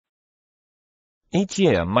Each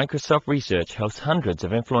year, Microsoft Research hosts hundreds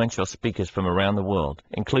of influential speakers from around the world,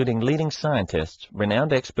 including leading scientists,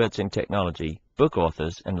 renowned experts in technology, book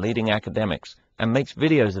authors, and leading academics, and makes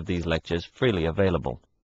videos of these lectures freely available.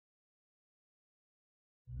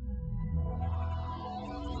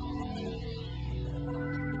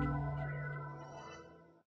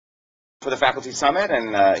 For the Faculty Summit,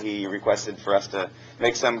 and he requested for us to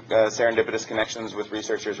make some serendipitous connections with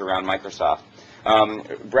researchers around Microsoft.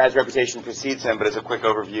 Brad's reputation precedes him, but as a quick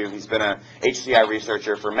overview, he's been a HCI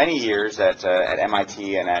researcher for many years at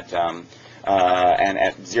MIT and at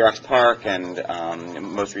Xerox PARC, and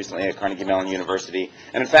most recently at Carnegie Mellon University.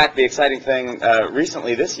 And in fact, the exciting thing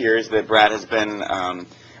recently this year is that Brad has been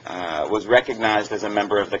was recognized as a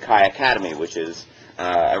member of the Chi Academy, which is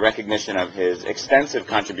a recognition of his extensive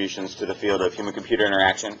contributions to the field of human-computer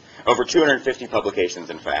interaction, over 250 publications,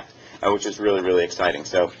 in fact, which is really, really exciting.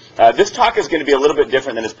 So this talk is going to be a little bit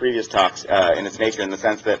different than his previous talks in its nature, in the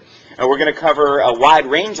sense that we're going to cover a wide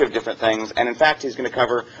range of different things, and in fact, he's going to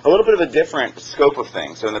cover a little bit of a different scope of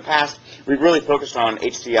things. So in the past, we've really focused on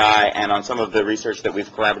HCI and on some of the research that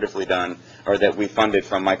we've collaboratively done, or that we funded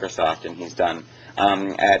from Microsoft, and he's done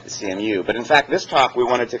at CMU. But in fact, this talk, we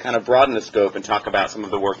wanted to kind of broaden the scope and talk about some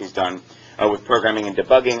of the work he's done with programming and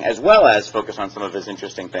debugging, as well as focus on some of his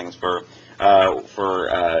interesting things for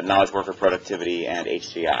knowledge worker productivity and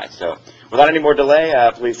HCI. So without any more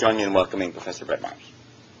delay, please join me in welcoming Professor Brett Myers.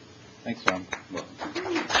 Thanks, John.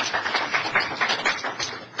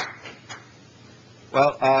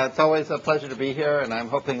 Well, it's always a pleasure to be here, and I'm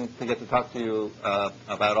hoping to get to talk to you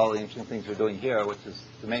about all the interesting things we're doing here, which is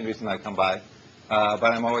the main reason I come by. But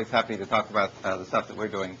I'm always happy to talk about the stuff that we're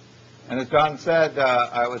doing. And as John said,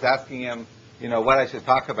 I was asking him, what I should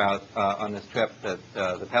talk about on this trip, that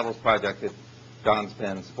the Pebbles project that John's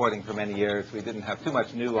been supporting for many years. We didn't have too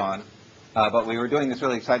much new on, but we were doing this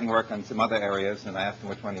really exciting work on some other areas, and I asked him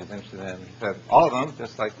which one he was interested in. He said all of them,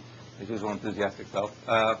 just like his usual enthusiastic self.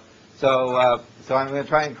 So I'm going to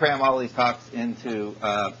try and cram all these talks into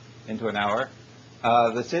an hour.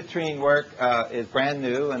 The Citrine work is brand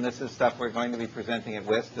new, and this is stuff we're going to be presenting at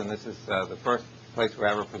WIST, and this is the first place we're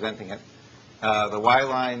ever presenting it. The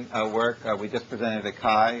WhyLine work we just presented at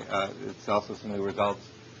Chi. It's also some new results.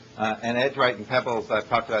 And EdgeWrite and Pebbles I've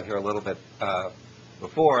talked about here a little bit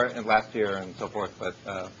before, and last year and so forth, but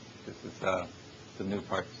this is the new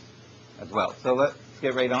parts as well. So let's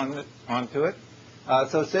get right on to it.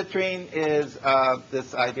 So Citrine is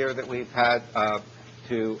this idea that we've had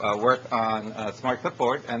to work on Smart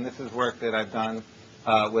Clipboard, and this is work that I've done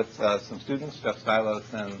with some students, Jeff Stylos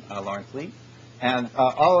and Lawrence Lee. And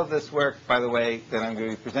all of this work, by the way, that I'm going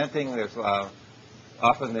to be presenting,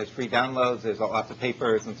 often there's free downloads, there's lots of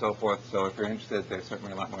papers and so forth, so if you're interested, there's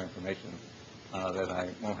certainly a lot more information that I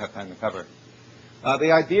won't have time to cover.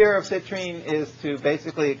 The idea of Citrine is to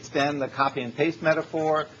basically extend the copy and paste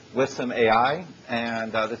metaphor with some AI,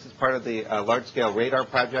 and this is part of the large-scale radar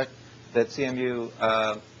project that CMU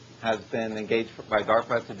has been engaged by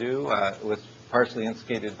DARPA to do. It was partially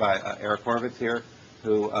instigated by Eric Horvitz here,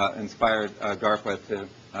 who inspired DARPA to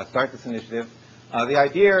start this initiative. The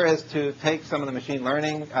idea is to take some of the machine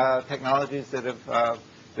learning technologies that have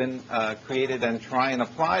been created and try and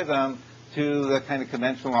apply them to the kind of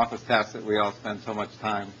conventional office tasks that we all spend so much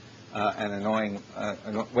time and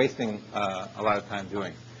wasting a lot of time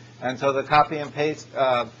doing. And so the copy and paste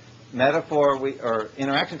metaphor or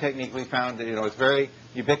interaction technique we found that is very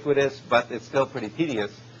ubiquitous, but it's still pretty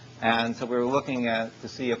tedious. And so we were looking to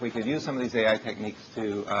see if we could use some of these AI techniques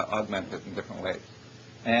to augment it in different ways.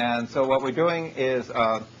 And so what we're doing is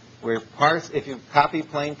if you copy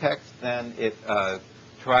plain text, then it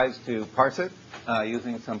tries to parse it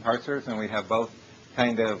using some parsers, and we have both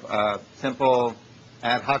kind of simple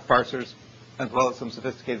ad hoc parsers as well as some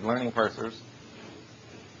sophisticated learning parsers.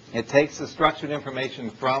 It takes the structured information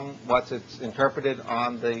from what's interpreted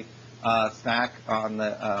on the stack on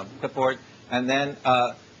the clipboard, and then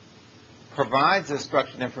provides this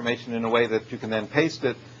structured information in a way that you can then paste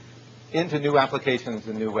it into new applications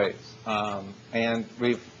in new ways. And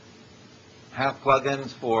we have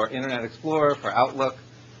plugins for Internet Explorer, for Outlook,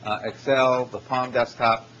 Excel, the Palm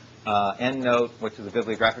desktop, EndNote, which is a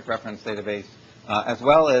bibliographic reference database, as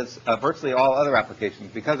well as virtually all other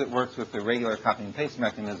applications. Because it works with the regular copy and paste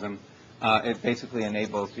mechanism, it basically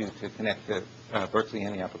enables you to connect to virtually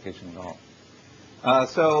any application at all.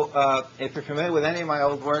 So if you're familiar with any of my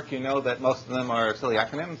old work, you know that most of them are silly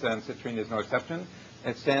acronyms, and Citrine is no exception.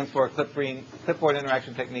 It stands for Clipboard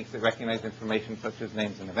Interaction Techniques that Recognize Information Such as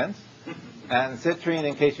Names and Events. And Citrine,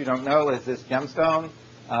 in case you don't know, is this gemstone.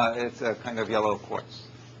 It's a kind of yellow quartz.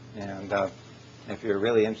 And if you're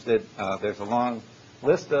really interested, there's a long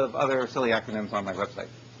list of other silly acronyms on my website.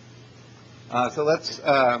 So let's,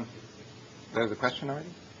 there's a question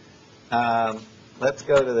already? Let's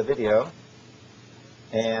go to the video.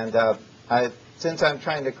 And since I'm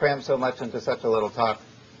trying to cram so much into such a little talk,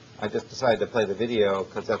 I just decided to play the video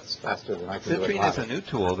because that's faster than I can do it Citrine live. is a new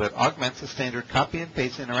tool that augments the standard copy and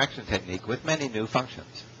paste interaction technique with many new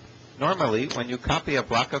functions. Normally, when you copy a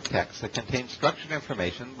block of text that contains structured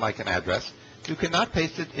information like an address, you cannot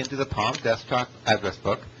paste it into the Palm Desktop address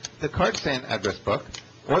book, the CardStan address book,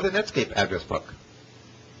 or the Netscape address book.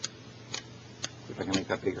 See if I can make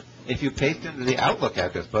that bigger. If you paste into the Outlook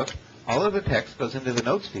address book, all of the text goes into the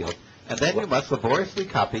Notes field, and then you must laboriously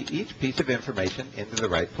copy each piece of information into the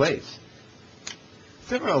right place.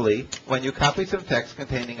 Similarly, when you copy some text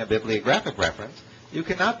containing a bibliographic reference, you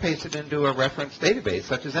cannot paste it into a reference database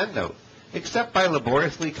such as EndNote, except by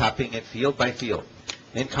laboriously copying it field by field.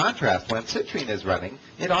 In contrast, when Citrine is running,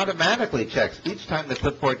 it automatically checks each time the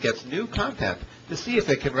clipboard gets new content to see if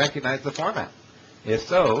it can recognize the format. If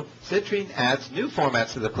so, Citrine adds new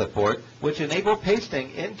formats to the clipboard, which enable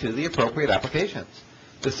pasting into the appropriate applications.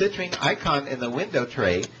 The Citrine icon in the window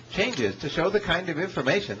tray changes to show the kind of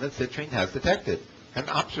information that Citrine has detected. And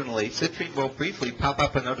optionally, Citrine will briefly pop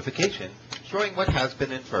up a notification showing what has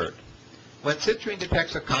been inferred. When Citrine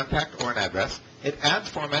detects a contact or an address, it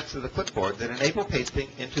adds formats to the clipboard that enable pasting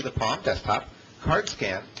into the Palm Desktop,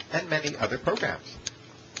 CardScan, and many other programs.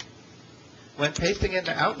 When pasting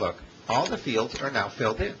into Outlook, all the fields are now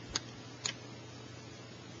filled in.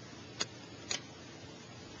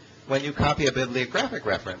 When you copy a bibliographic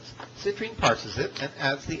reference, Citrine parses it and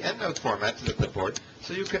adds the EndNote format to the clipboard,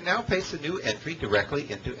 so you can now paste the new entry directly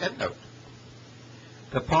into EndNote.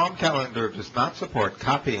 The Palm calendar does not support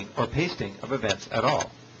copying or pasting of events at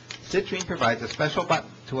all. Citrine provides a special button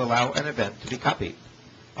to allow an event to be copied.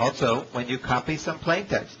 Also, when you copy some plain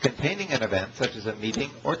text containing an event, such as a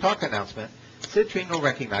meeting or talk announcement, Citrine will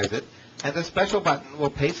recognize it, and a special button will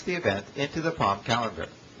paste the event into the Palm calendar.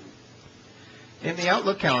 In the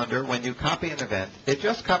Outlook calendar, when you copy an event, it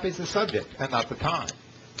just copies the subject and not the time.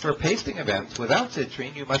 For pasting events without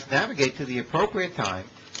Citrine, you must navigate to the appropriate time,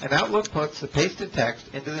 and Outlook puts the pasted text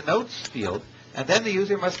into the Notes field, and then the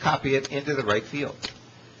user must copy it into the right field.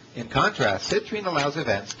 In contrast, Citrine allows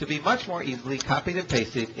events to be much more easily copied and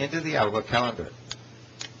pasted into the Outlook calendar.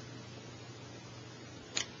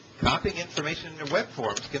 Copying information in web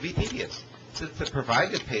forms can be tedious, since the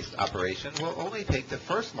provided paste operation will only take the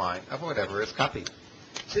first line of whatever is copied.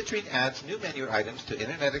 Citrine adds new menu items to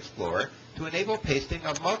Internet Explorer to enable pasting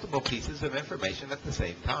of multiple pieces of information at the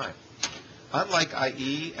same time. Unlike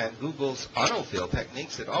IE and Google's autofill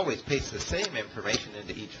techniques that always paste the same information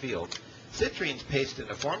into each field, Citrine's paste in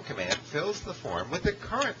a form command fills the form with the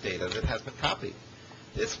current data that has been copied.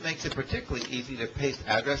 This makes it particularly easy to paste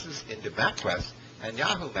addresses into MapQuest and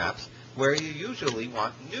Yahoo Maps, where you usually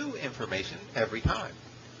want new information every time.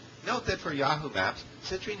 Note that for Yahoo Maps,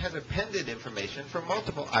 Citrine has appended information for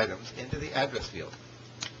multiple items into the address field.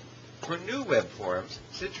 For new web forms,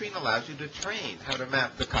 Citrine allows you to train how to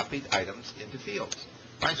map the copied items into fields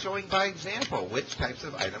by showing by example which types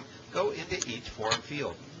of item go into each form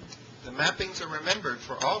field. The mappings are remembered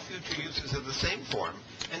for all future uses of the same form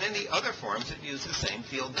and any other forms that use the same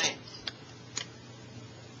field names.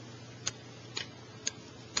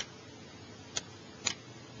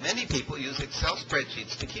 Many people use Excel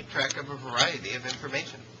spreadsheets to keep track of a variety of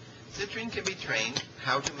information. Citrine can be trained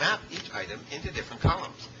how to map each item into different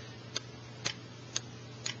columns.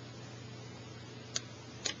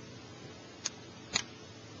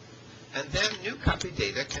 And then new copied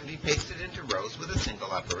data can be pasted into rows with a single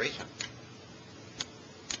operation.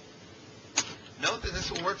 Note that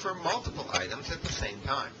this will work for multiple items at the same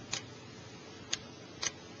time.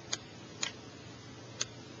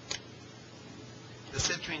 The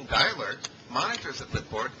Citrine dialer monitors the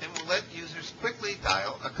clipboard and will let users quickly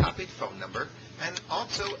dial a copied phone number and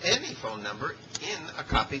also any phone number in a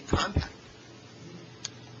copied contact.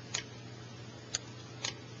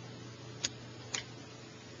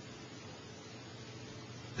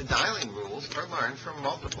 The dialing rules are learned from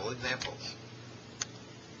multiple examples.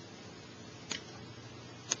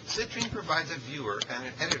 Citrine provides a viewer and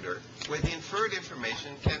an editor where the inferred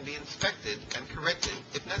information can be inspected and corrected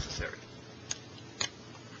if necessary.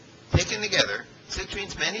 Taken together,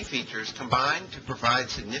 Citrine's many features combine to provide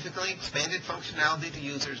significantly expanded functionality to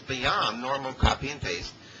users beyond normal copy and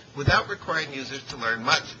paste without requiring users to learn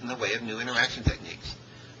much in the way of new interaction techniques.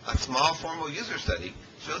 A small formal user study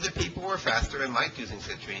showed that people were faster and liked using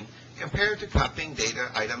Citrine compared to copying data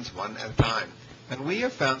items one at a time. And we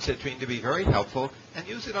have found Citrine to be very helpful and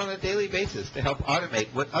use it on a daily basis to help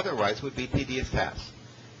automate what otherwise would be tedious tasks.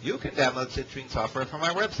 you can download Citrine software from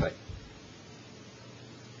our website.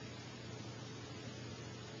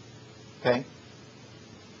 Okay.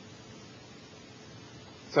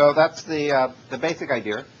 So that's the basic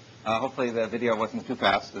idea. Hopefully the video wasn't too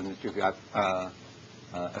fast and that you got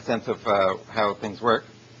a sense of how things work.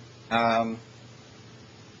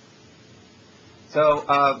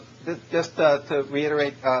 Just to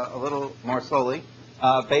reiterate a little more slowly,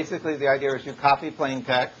 basically the idea is you copy plain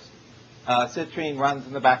text. Citrine runs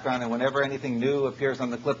in the background, and whenever anything new appears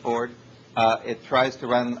on the clipboard, it tries to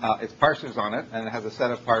run its parsers on it, and it has a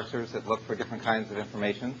set of parsers that look for different kinds of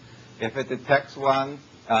information. If it detects one,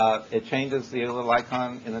 it changes the little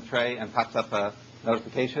icon in the tray and pops up a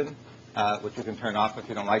notification, which you can turn off if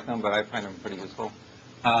you don't like them, but I find them pretty useful.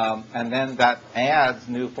 And then that adds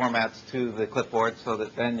new formats to the clipboard so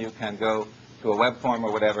that then you can go to a web form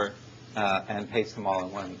or whatever and paste them all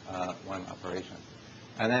in one operation.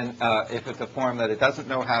 And then if it's a form that it doesn't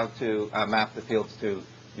know how to map the fields to,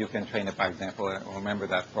 you can train it by example, and remember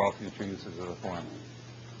that for all future uses of the form.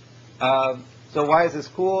 So why is this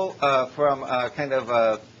cool? From kind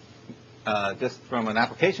of just from an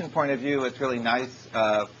application point of view, it's really nice,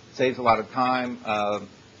 saves a lot of time.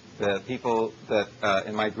 The people that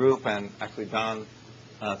in my group, and actually Don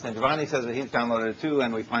San Giovanni says that he's downloaded it too,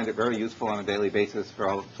 and we find it very useful on a daily basis for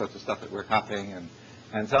all sorts of stuff that we're copying.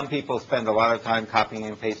 And some people spend a lot of time copying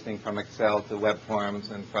and pasting from Excel to web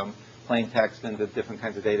forms and from plain text into different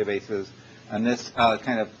kinds of databases. And this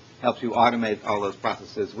kind of helps you automate all those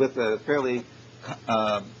processes with a fairly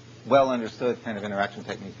well understood kind of interaction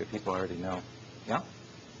technique that people already know. Yeah?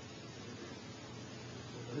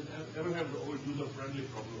 Does it ever have the old user-friendly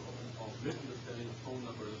problem of misunderstanding a phone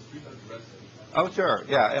number, a street address? Oh, sure.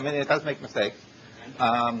 Yeah. I mean, it does make mistakes.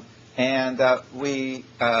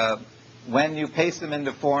 When you paste them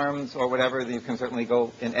into forms or whatever, you can certainly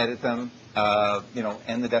go and edit them,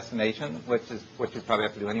 in the destination, which you probably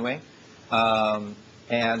have to do anyway.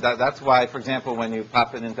 That's why, for example, when you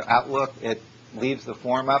pop it into Outlook, it leaves the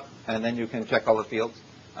form up, and then you can check all the fields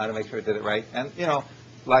to make sure it did it right. And,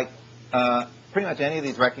 pretty much any of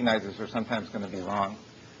these recognizers are sometimes going to be wrong.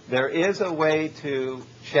 There is a way to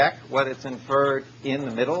check what it's inferred in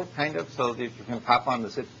the middle, kind of, so that you can click on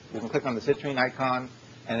the Citrine icon,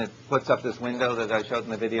 and it puts up this window that I showed in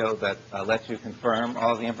the video that lets you confirm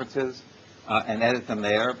all the inferences and edit them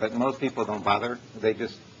there. But most people don't bother; they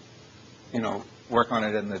just, work on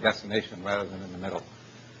it in the destination rather than in the middle.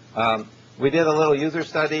 We did a little user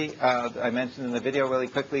study I mentioned in the video really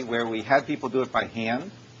quickly, where we had people do it by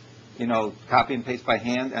hand. Copy and paste by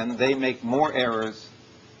hand, and they make more errors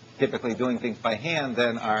typically doing things by hand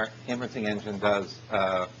than our inferencing engine does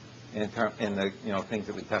in the things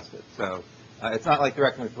that we tested. So it's not like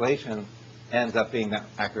direct manipulation ends up being that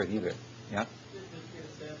accurate either. Yeah.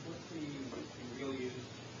 What's the real use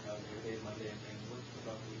of your data Monday and what's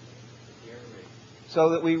about the error rate? So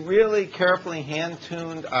that we really carefully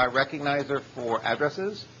hand-tuned our recognizer for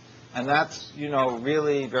addresses, and that's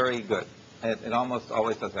really very good. It almost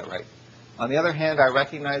always does that right. On the other hand, our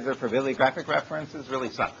recognizer for bibliographic references really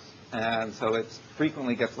sucks, and so it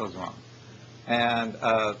frequently gets those wrong. And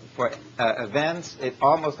for events, it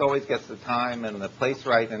almost always gets the time and the place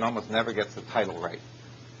right, and almost never gets the title right.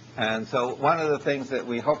 And so one of the things that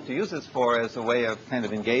we hope to use this for is a way of kind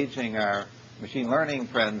of engaging our machine learning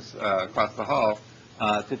friends across the hall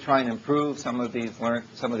to try and improve some of these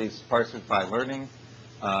parsers by learning.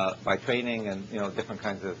 By training and different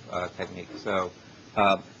kinds of techniques. So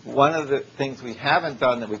one of the things we haven't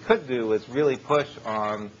done that we could do is really push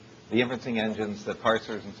on the inferencing engines, the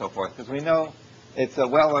parsers, and so forth, because we know it's a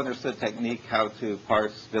well understood technique how to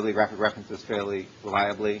parse bibliographic references fairly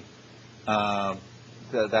reliably.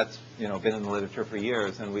 That's been in the literature for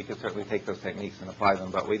years, and we could certainly take those techniques and apply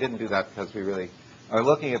them. But we didn't do that because we really are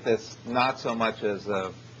looking at this not so much as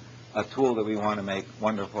a tool that we want to make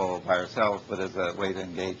wonderful by ourselves, but as a way to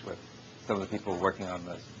engage with some of the people working on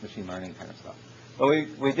this machine learning kind of stuff. But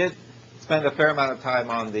we did spend a fair amount of time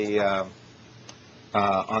on the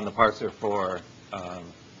parser for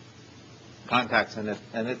contacts, and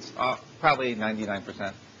it's probably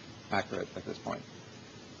 99% accurate at this point.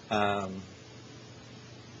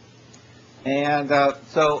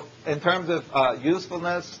 So in terms of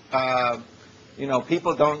usefulness,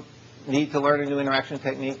 people don't need to learn a new interaction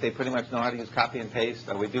technique. They pretty much know how to use copy and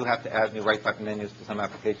paste. We do have to add new right button menus to some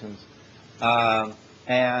applications. I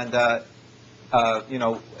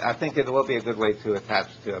think it will be a good way to attach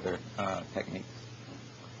to other techniques.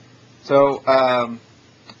 So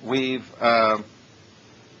we have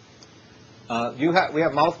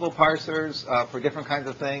multiple parsers for different kinds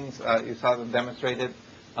of things. You saw them demonstrated,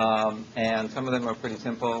 and some of them are pretty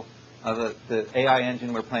simple. The AI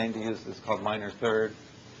engine we're planning to use is called Miner Third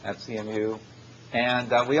at CMU.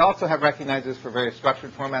 And we also have recognizers for various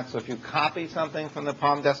structured formats. So if you copy something from the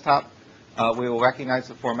Palm desktop, we will recognize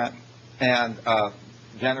the format and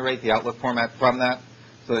generate the Outlook format from that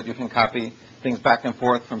so that you can copy things back and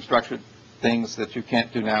forth from structured things that you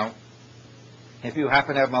can't do now. If you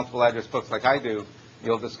happen to have multiple address books like I do,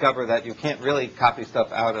 you'll discover that you can't really copy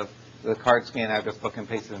stuff out of the card scan address book and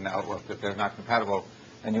paste it in Outlook, that they're not compatible,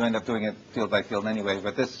 and you end up doing it field by field anyway.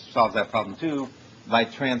 But this solves that problem too by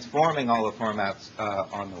transforming all the formats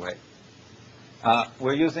on the way.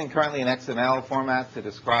 We're using currently an XML format to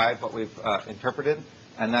describe what we've interpreted,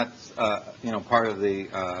 and that's part of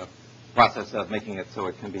the process of making it so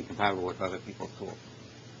it can be compatible with other people's tools.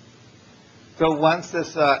 So once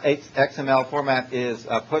this XML format is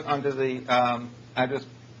put onto the address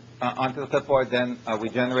onto the clipboard, then we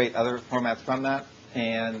generate other formats from that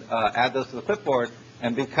and add those to the clipboard.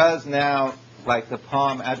 And because now, like the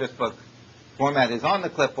Palm address book format is on the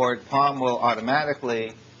clipboard, Palm will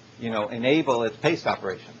automatically, enable its paste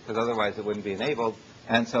operation, because otherwise it wouldn't be enabled.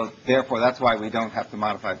 And so, therefore, that's why we don't have to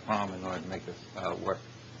modify Palm in order to make this work.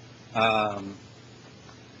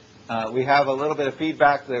 We have a little bit of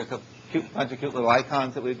feedback. There's a bunch of cute little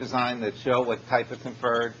icons that we've designed that show what type is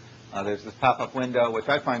conferred. There's this pop-up window, which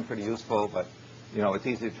I find pretty useful, but it's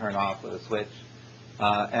easy to turn off with a switch.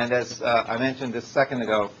 And as I mentioned just a second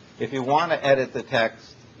ago, if you want to edit the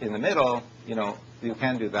text in the middle, you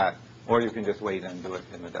can do that, or you can just wait and do it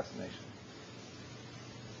in the destination.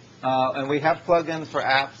 And we have plugins for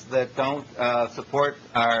apps that don't support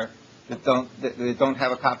that don't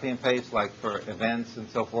have a copy and paste, like for events and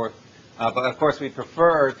so forth. But of course, we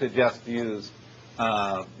prefer to just use,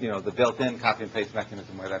 the built-in copy and paste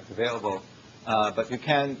mechanism where that's available. But you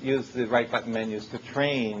can use the right button menus to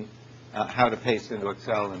train how to paste into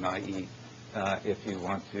Excel and IE if you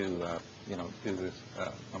want to, do this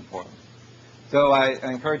on forums. So I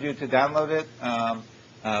encourage you to download it.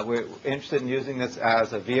 We're interested in using this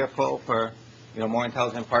as a vehicle for, more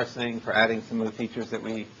intelligent parsing, for adding some of the features that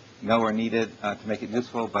we know are needed to make it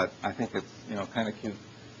useful. But I think it's, kind of cute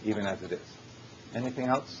even as it is. Anything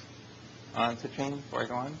else on Citrine before I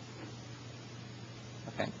go on?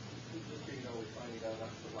 Okay. Just so you know, we're finding out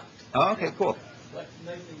after the last. Oh, okay, cool.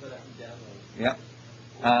 Nice thing about that download. Yeah.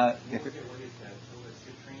 What is that? So it's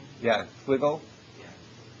Citrine? Yeah, Squiggle.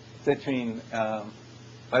 Yeah. Citrine.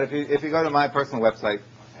 But if you go to my personal website,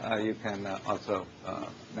 you can also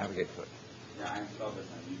navigate to it. Yeah, I installed this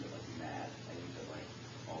and I use it like mad. I use it like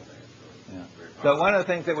all day. It's really very So one of the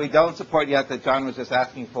things that we don't support yet that John was just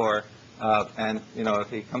asking for, and if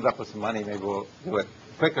he comes up with some money, maybe we'll do it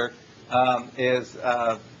quicker, is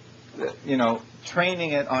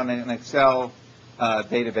training it on an Excel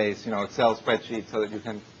database, Excel spreadsheet, so that you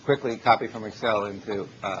can quickly copy from Excel into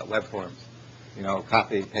web forms.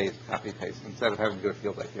 Copy, paste, instead of having to do it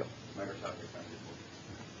field by field.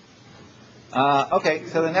 Okay,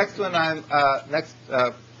 so the next one next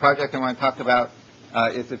project I want to talk about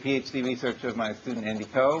is the PhD research of my student Andy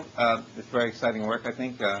Coe. It's very exciting work, I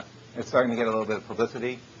think. It's starting to get a little bit of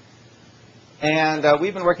publicity. And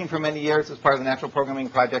we've been working for many years as part of the Natural Programming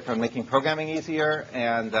Project on making programming easier.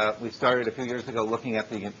 And we started a few years ago looking at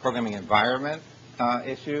the programming environment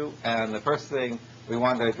issue. And the first thing we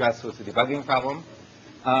wanted to address was the debugging problem.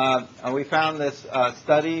 We found this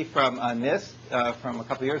study from NIST from a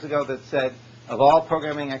couple years ago that said of all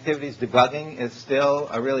programming activities, debugging is still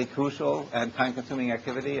a really crucial and time-consuming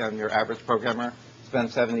activity. And your average programmer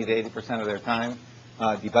spends 70 to 80% of their time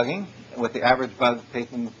debugging, with the average bug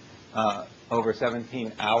taking over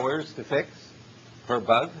 17 hours to fix per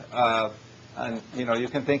bug. And you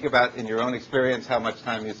can think about in your own experience how much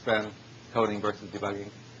time you spend coding versus debugging.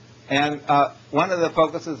 And one of the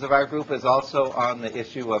focuses of our group is also on the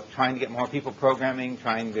issue of trying to get more people programming,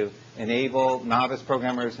 trying to enable novice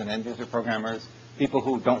programmers and end-user programmers, people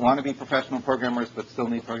who don't want to be professional programmers but still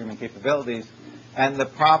need programming capabilities. And the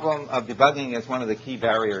problem of debugging is one of the key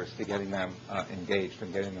barriers to getting them engaged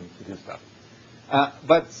and getting them to do stuff.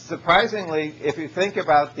 But surprisingly, if you think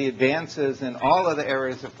about the advances in all of the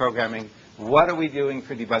areas of programming, what are we doing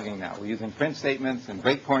for debugging now? We're using print statements and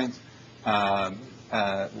breakpoints,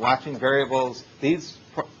 watching variables. These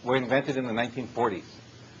were invented in the 1940s.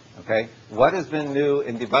 Okay, what has been new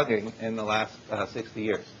in debugging in the last 60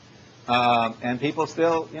 years? And people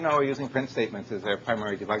still, are using print statements as their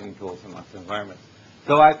primary debugging tools in lots of environments.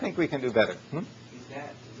 So I think we can do better. Is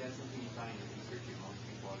that something you find in researching most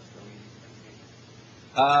people are still using print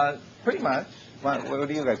statements? Pretty much. What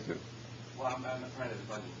do you guys do? Well, I'm a part of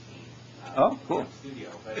the debugging team. Oh, cool. Studio,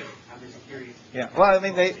 but I'm just curious. Yeah. Well, I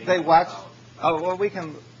mean, they watch. Oh, well, we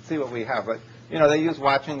can see what we have, but they use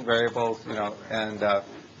watching variables, and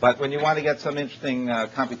but when you want to get some interesting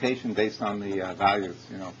computation based on the values,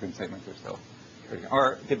 print statements are still pretty good.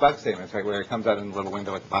 Or debug statements, right, where it comes out in a little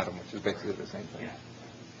window at the bottom, which is basically the same thing.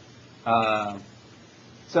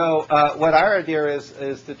 So what our idea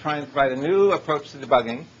is to try and provide a new approach to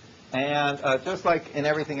debugging. And just like in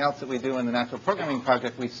everything else that we do in the Natural Programming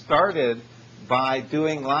Project, we started by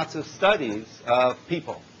doing lots of studies of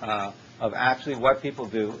people, of actually what people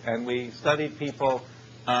do. And we studied people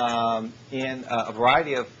in a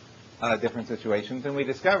variety of different situations. And we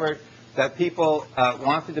discovered that people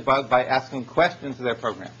want to debug by asking questions to their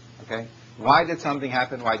program. Okay? Why did something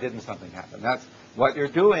happen? Why didn't something happen? That's what you're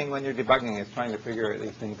doing when you're debugging, is trying to figure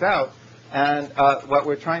these things out. And what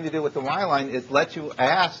we're trying to do with the WhyLine is let you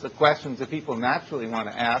ask the questions that people naturally want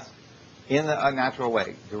to ask in a natural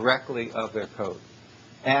way, directly of their code.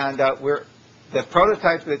 And the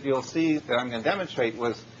prototype that you'll see that I'm going to demonstrate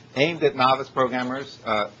was aimed at novice programmers.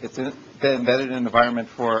 It's been embedded in an environment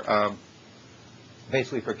for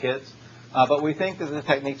basically for kids. But we think that the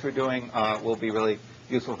techniques we're doing will be really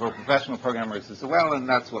useful for professional programmers as well, and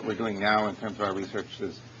that's what we're doing now in terms of our research,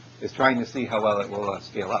 is trying to see how well it will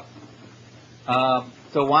scale up.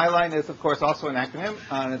 So WhyLine is, of course, also an acronym,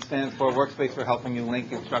 and it stands for Workspace for Helping You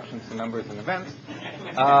Link Instructions to Numbers and Events.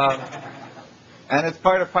 And it's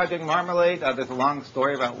part of Project Marmalade. There's a long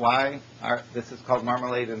story about why this is called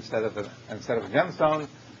Marmalade instead of a gemstone.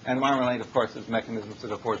 And Marmalade, of course, is mechanisms to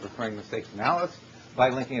go forward recurring mistakes in Alice by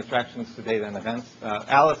linking abstractions to data and events.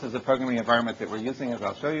 Alice is a programming environment that we're using, as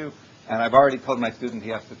I'll show you. And I've already told my student he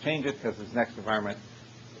has to change it because his next environment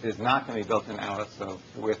is not going to be built in Alice. So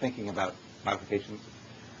we're thinking about modifications.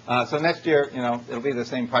 So next year, it'll be the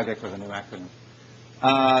same project with a new acronym.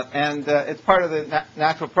 And it's part of the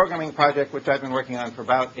Natural Programming Project, which I've been working on for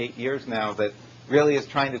about 8 years now, that really is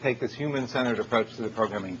trying to take this human-centered approach to the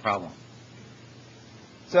programming problem.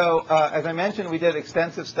 So as I mentioned, we did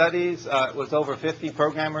extensive studies. It was over 50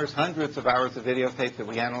 programmers, hundreds of hours of videotape that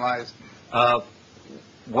we analyzed of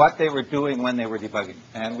what they were doing when they were debugging.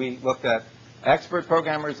 And we looked at expert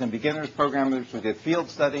programmers and beginners programmers. We did field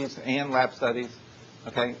studies and lab studies.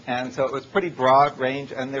 Okay, and so it was pretty broad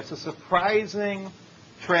range, and there's a surprisingly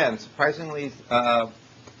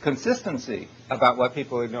consistency about what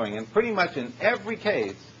people are doing. And pretty much in every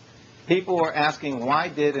case, people were asking why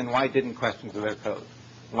did and why didn't questions of their code.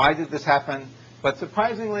 Why did this happen? But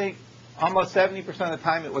surprisingly, almost 70% of the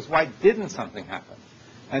time, it was why didn't something happen?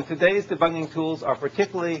 And today's debugging tools are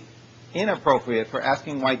particularly inappropriate for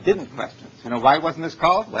asking why didn't questions. Why wasn't this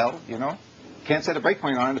called? Well, can't set a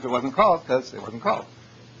breakpoint on it if it wasn't called, because it wasn't called.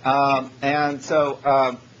 And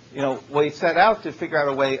so, we set out to figure out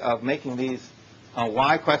a way of making these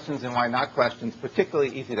why questions and why not questions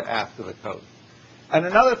particularly easy to ask to the code. And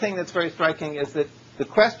another thing that's very striking is that the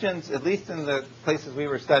questions, at least in the places we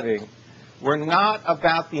were studying, were not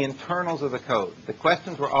about the internals of the code. The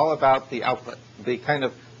questions were all about the output, the kind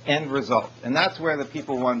of end result. And that's where the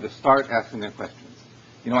people wanted to start asking their questions.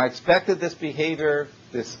 I expected this behavior,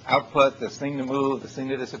 this output, this thing to move, this thing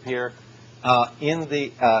to disappear in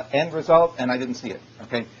the end result, and I didn't see it.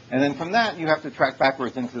 Okay? And then from that, you have to track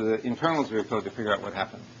backwards into the internals of your code to figure out what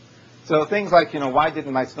happened. So things like, why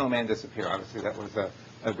didn't my snowman disappear? Obviously, that was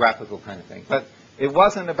a graphical kind of thing. But it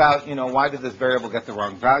wasn't about, why did this variable get the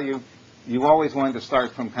wrong value? You always wanted to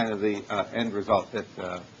start from kind of the end result that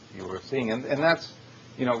you were seeing. And that's,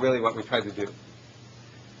 really what we tried to do.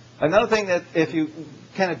 Another thing that if you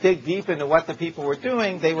kind of dig deep into what the people were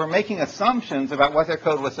doing, they were making assumptions about what their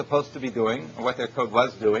code was supposed to be doing or what their code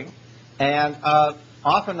was doing. And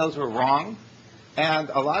often those were wrong.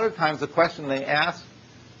 And a lot of times the question they asked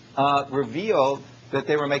revealed that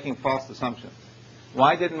they were making false assumptions.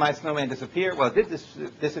 Why didn't my snowman disappear? Well, it did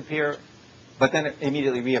disappear, but then it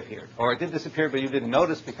immediately reappeared. Or it did disappear, but you didn't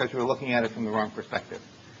notice because you were looking at it from the wrong perspective.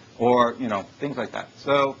 Or, things like that.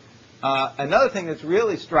 So another thing that's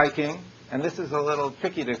really striking, and this is a little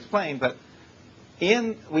tricky to explain, but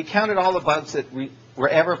we counted all the bugs that were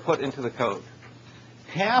ever put into the code.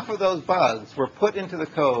 Half of those bugs were put into the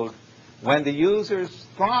code when the users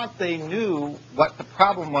thought they knew what the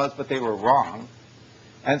problem was, but they were wrong.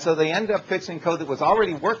 And so they ended up fixing code that was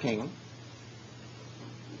already working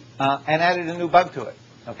and added a new bug to it,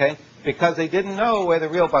 okay? Because they didn't know where the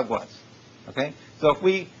real bug was, okay? So if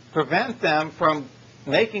we prevent them from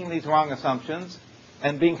making these wrong assumptions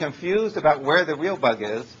and being confused about where the real bug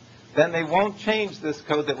is, then they won't change this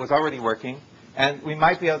code that was already working, and we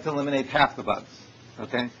might be able to eliminate half the bugs,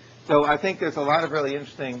 okay? So I think there's a lot of really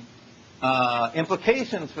interesting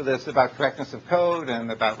implications for this about correctness of code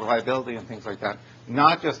and about reliability and things like that,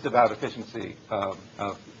 not just about efficiency of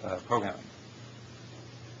programming.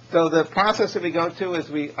 So the process that we go to is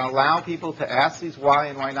we allow people to ask these why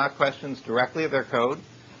and why not questions directly of their code.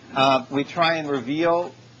 We try and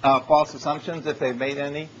reveal false assumptions if they've made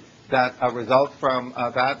any that result from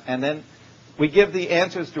that. And then we give the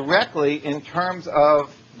answers directly in terms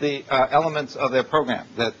of the elements of their program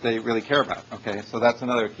that they really care about. Okay, so that's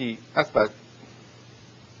another key aspect,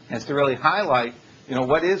 is to really highlight,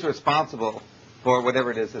 what is responsible for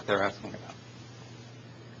whatever it is that they're asking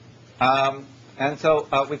about. And so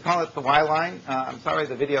we call it the WhyLine. I'm sorry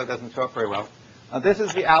the video doesn't show up very well. This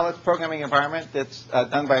is the Alice programming environment that's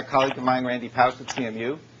done by a colleague of mine, Randy Pausch at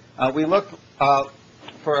CMU. We looked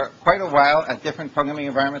for quite a while at different programming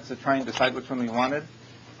environments to try and decide which one we wanted,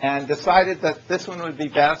 and decided that this one would be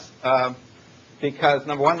best because,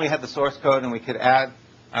 number one, we had the source code and we could add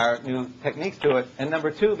our new techniques to it, and number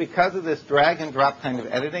two, because of this drag and drop kind of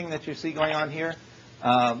editing that you see going on here,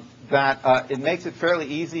 that it makes it fairly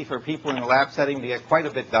easy for people in the lab setting to get quite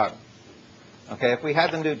a bit done. Okay, if we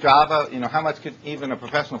had them do Java, how much could even a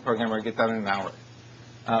professional programmer get done in an hour?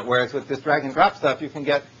 Whereas with this drag and drop stuff, you can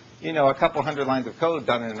get, a couple hundred lines of code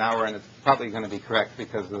done in an hour, and it's probably going to be correct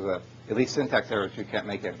because of the, at least syntax errors, you can't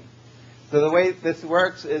make any. So the way this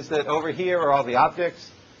works is that over here are all the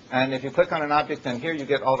objects, and if you click on an object, then here you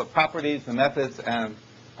get all the properties, the methods, and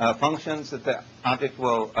functions that the object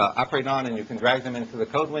will operate on, and you can drag them into the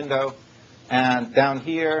code window. And down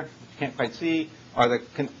here, you can't quite see, are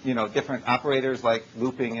the different operators like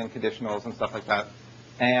looping and conditionals and stuff like that.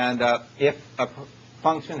 And if a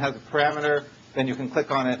function has a parameter, then you can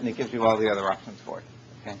click on it, and it gives you all the other options for it.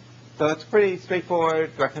 Okay, so it's pretty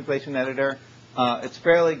straightforward direct translation editor. It's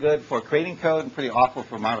fairly good for creating code and pretty awful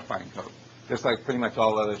for modifying code, just like pretty much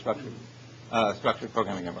all other structured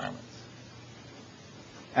programming environments.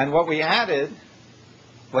 And what we added,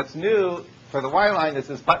 what's new for the WhyLine is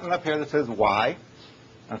this button up here that says Why,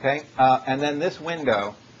 okay? And then this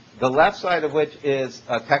window, the left side of which is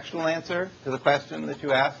a textual answer to the question that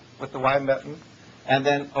you asked with the Why button. And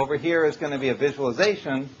then over here is going to be a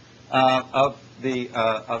visualization of the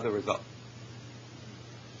result.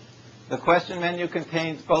 The question menu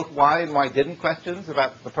contains both why and why didn't questions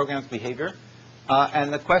about the program's behavior.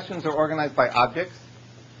 And the questions are organized by objects.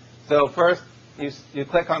 So first, you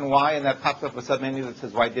click on why, and that pops up a submenu that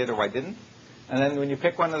says why did or why didn't. And then when you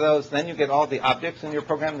pick one of those, then you get all the objects in your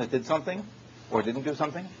program that did something or didn't do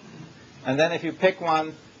something. And then if you pick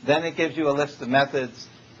one, then it gives you a list of methods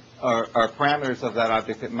or parameters of that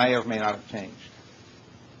object that may or may not have changed.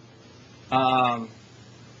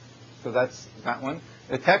 So that's that one.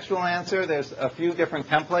 The textual answer, there's a few different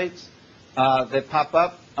templates that pop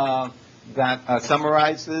up that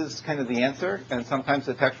summarizes kind of the answer, and sometimes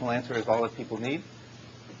the textual answer is all that people need.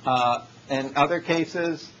 In other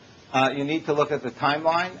cases, you need to look at the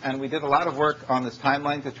timeline, and we did a lot of work on this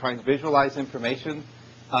timeline to try and visualize information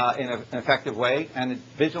in an effective way, and it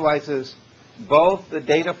visualizes both the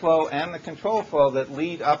data flow and the control flow that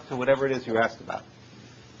lead up to whatever it is you asked about.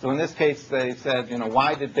 So in this case, they said,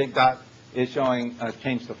 why did big dot is showing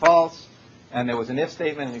change to false? And there was an if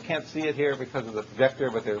statement, and you can't see it here because of the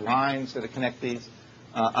projector, but there are lines that connect these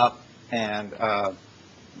up, and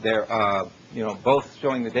they're both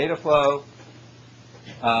showing the data flow.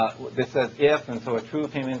 This says if, and so a true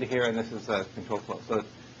came into here, and this is a control flow. So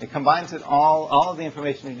it combines it all of the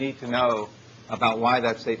information you need to know about why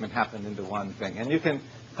that statement happened into one thing. And you can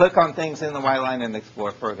click on things in the WhyLine and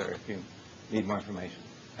explore further if you need more information.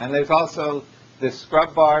 And there's also this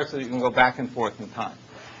scrub bar so you can go back and forth in time.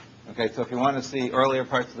 Okay, so if you want to see earlier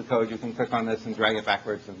parts of the code, you can click on this and drag it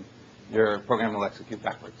backwards, and your program will execute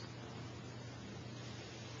backwards.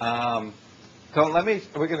 So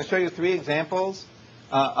we're going to show you 3 examples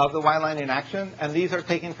of the WhyLine in action, and these are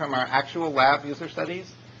taken from our actual lab user studies.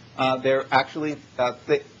 They're actually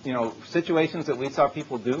situations that we saw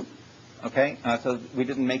people do. Okay, so we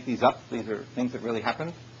didn't make these up. These are things that really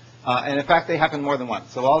happened, and in fact, they happened more than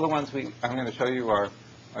once. So all the ones I'm going to show you are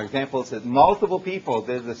examples that multiple people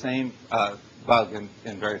did the same bug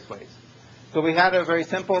in various ways. So we had a very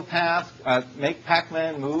simple task: make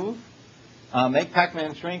Pac-Man move, make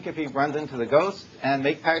Pac-Man shrink if he runs into the ghost, and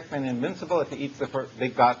make Pac-Man invincible if he eats the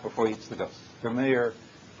big dot before he eats the ghost. Familiar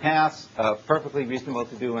tasks, perfectly reasonable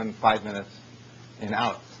to do in 5 minutes in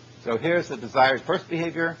Alice. So here's the desired first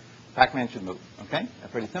behavior: Pac-Man should move. Okay,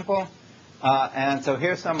 that's pretty simple. And so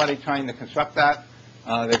here's somebody trying to construct that.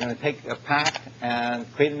 They're going to take a pack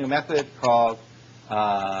and create a new method called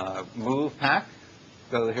move pack.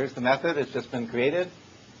 So here's the method. It's just been created.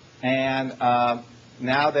 And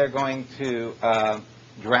now they're going to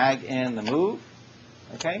drag in the move.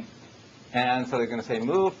 Okay? And so they're going to say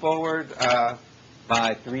move forward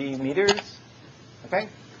by 3 meters. Okay?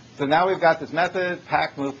 So now we've got this method,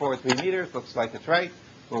 pack move forward 3 meters, looks like it's right.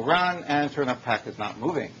 We'll run, and sure enough, pack is not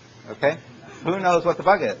moving. Okay? Who knows what the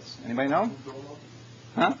bug is? Anybody know?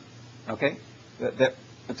 Huh? Okay.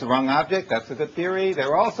 It's the wrong object. That's a good theory. There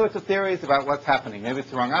are all sorts of theories about what's happening. Maybe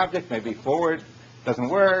it's the wrong object. Maybe forward doesn't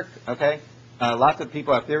work. Okay. Lots of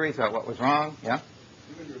people have theories about what was wrong. Yeah?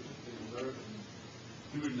 Even you're just a nerd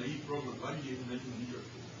and doing naive program, why do you even mention meters?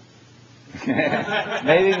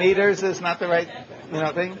 Maybe meters is not the right,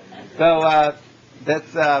 thing. So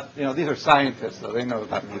that's, these are scientists, so they know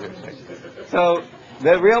about meters. So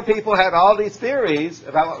the real people had all these theories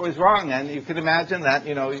about what was wrong, and you could imagine that,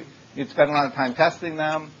 you'd spend a lot of time testing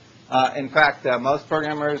them. In fact, most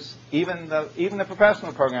programmers, even the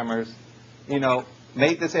professional programmers,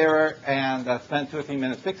 made this error and spent 2 or 3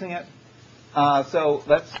 minutes fixing it. So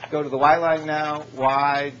let's go to the WhyLine now.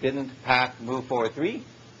 Why didn't pack move forward 3?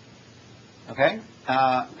 Okay,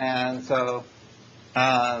 and so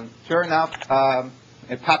sure enough,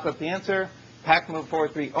 it popped up the answer. Pack move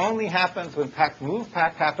forward 3 only happens when pack move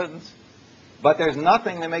pack happens, but there's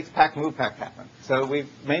nothing that makes pack move pack happen. So we've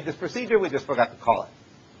made this procedure, we just forgot to call it.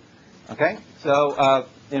 Okay, so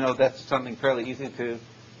that's something fairly easy to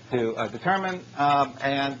determine,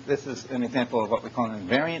 and this is an example of what we call an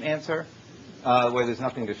invariant answer, where there's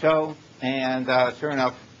nothing to show, and sure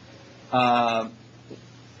enough,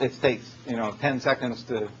 it takes 10 seconds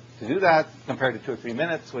to do that compared to 2 or 3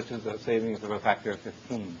 minutes, which is a savings of a factor of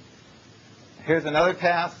 15. Here's another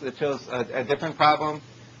task that shows a different problem.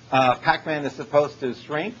 Pac-Man is supposed to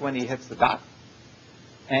shrink when he hits the dot,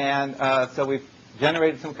 and so we've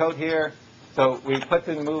generated some code here. So we put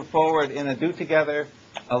the move forward in a do together,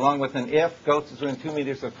 along with an if goes to within 2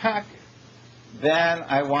 meters of pack. Then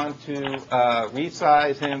I want to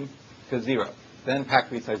resize him to 0. Then pack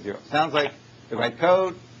resize 0. Sounds like the right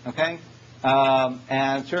code, okay?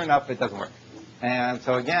 And sure enough, it doesn't work. And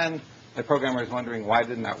so again, the programmer is wondering, why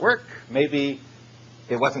didn't that work? Maybe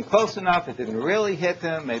it wasn't close enough. It didn't really hit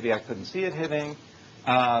him. Maybe I couldn't see it hitting.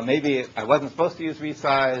 Maybe I wasn't supposed to use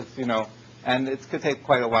resize, and it could take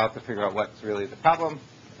quite a while to figure out what's really the problem.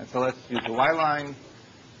 And so let's use the WhyLine.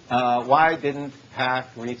 Why didn't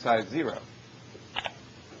pack resize 0?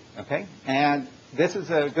 Okay, and this is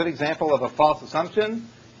a good example of a false assumption.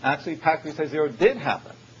 Actually, pack resize 0 did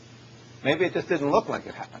happen. Maybe it just didn't look like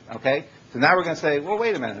it happened, okay? So now we're going to say, well,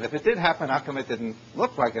 wait a minute. If it did happen, how come it didn't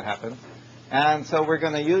look like it happened? And so we're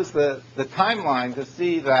going to use the timeline to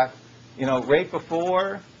see that, right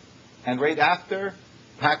before and right after,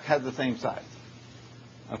 pack had the same size.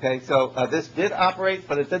 Okay, so this did operate,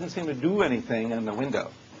 but it didn't seem to do anything in the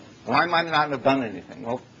window. The line might not have done anything.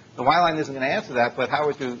 Well, the WhyLine isn't going to answer that, but how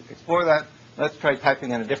would you explore that? Let's try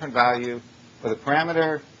typing in a different value for the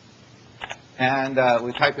parameter. And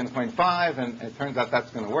we type in 0.5, and it turns out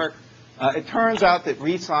that's going to work. It turns out that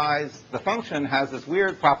resize, the function, has this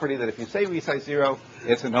weird property that if you say resize 0,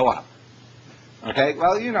 it's a no-op. Okay,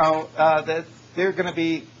 well, that there are going to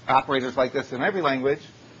be operators like this in every language.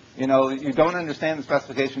 You don't understand the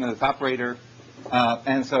specification of this operator,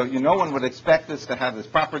 and so no one would expect this to have this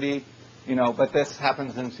property, but this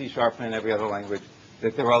happens in C# and every other language,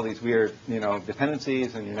 that there are all these weird,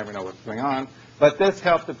 dependencies, and you never know what's going on. But this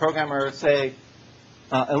helped the programmer say,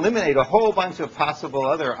 eliminate a whole bunch of possible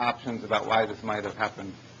other options about why this might have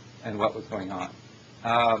happened and what was going on.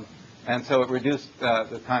 And so it reduced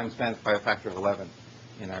the time spent by a factor of 11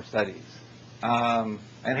 in our studies. And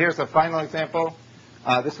here's a final example.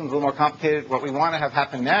 This one's a little more complicated. What we want to have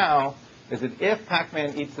happen now is that if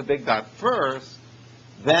Pac-Man eats the big dot first,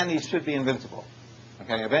 then he should be invincible.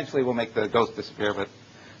 Okay, eventually we'll make the ghost disappear, but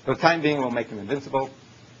for the time being, we'll make him invincible.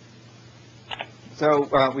 So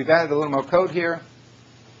we've added a little more code here.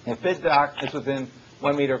 If bid dot is within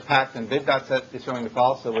 1 meter of pack, then bid dot set is showing the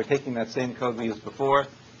false. So we're taking that same code we used before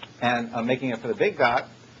and making it for the big dot.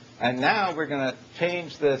 And now we're going to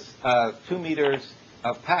change this 2 meters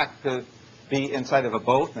of pack to be inside of a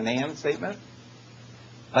both, an and statement.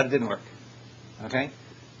 But it didn't work. Okay?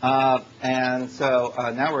 And so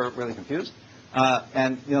now we're really confused.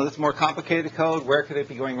 And, this more complicated code, where could it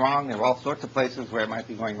be going wrong? There are all sorts of places where it might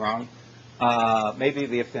be going wrong. Maybe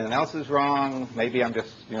the if then and else is wrong. Maybe I'm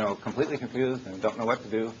just, completely confused and don't know what to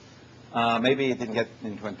do. Maybe it didn't get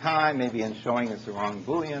into in time. Maybe in showing is the wrong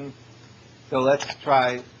Boolean. So let's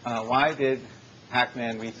try, why did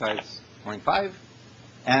Pac-Man resize 0.5?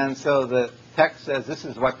 And so the text says this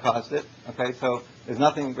is what caused it. Okay, so there's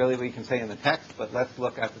nothing really we can say in the text, but let's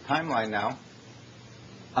look at the timeline now.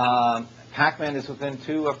 Pac-Man is within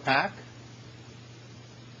 2 of pack.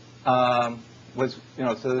 So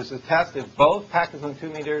there's a test if both pack is within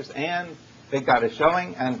 2 meters and big dot is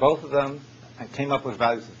showing, and both of them came up with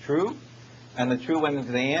values of true. and the true went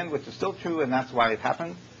into the and, which is still true, and that's why it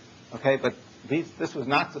happened. Okay, but this was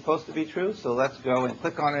not supposed to be true, so let's go and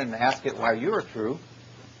click on it and ask it why you're true.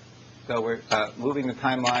 So we're moving the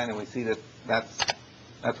timeline, and we see that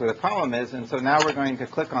that's where the problem is. And so now we're going to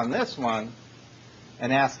click on this one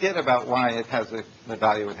and ask it about why it has the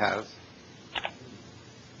value it has.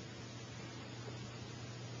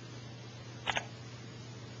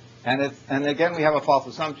 And again, we have a false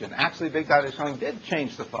assumption. Actually, big data is showing did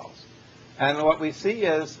change the false. And what we see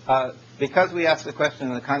is, because we asked the question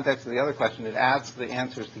in the context of the other question, it adds the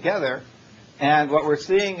answers together. And what we're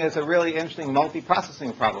seeing is a really interesting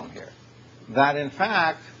multi-processing problem here. That, in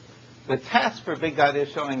fact, the test for big data is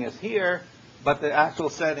showing is here, but the actual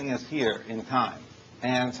setting is here in time.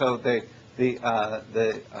 And so the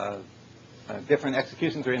different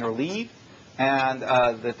executions are interleaved, and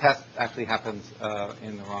the test actually happens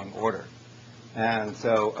in the wrong order. And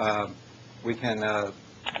so we can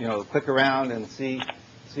click around and see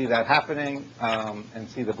that happening, and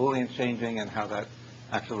see the Booleans changing and how that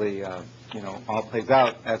actually all plays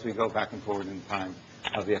out as we go back and forward in time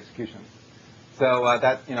of the execution. So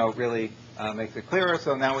that really makes it clearer.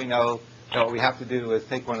 So now we know that what we have to do is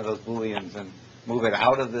take one of those Booleans and move it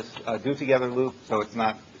out of this do together loop, so it's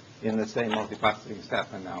not in the same multiprocessing step,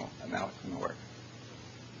 and now it's going to work.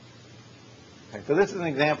 Okay, so this is an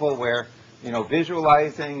example where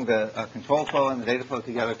visualizing the control flow and the data flow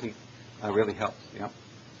together really helps. You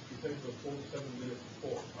said it was 4 to 7 minutes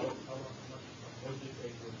before. What did it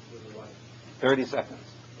take with the light? 30 seconds.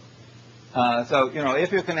 So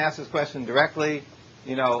if you can ask this question directly,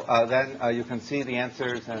 then you can see the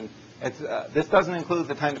answers, and this doesn't include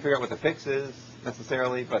the time to figure out what the fix is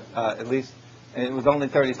necessarily, but at least it was only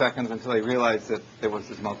 30 seconds until they realized that there was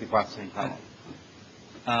this multiprocessing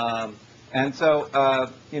problem. And so,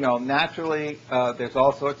 naturally, there's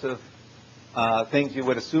all sorts of things you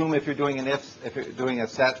would assume if you're doing if you're doing a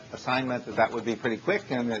set assignment, that would be pretty quick,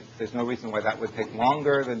 and that there's no reason why that would take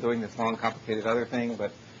longer than doing this long, complicated other thing.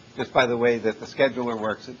 But just by the way that the scheduler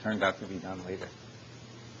works, it turned out to be done later.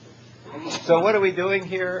 So what are we doing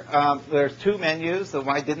here? There's two menus, the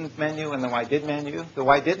why didn't menu and the why did menu. The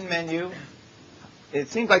why didn't menu, it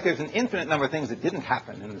seems like there's an infinite number of things that didn't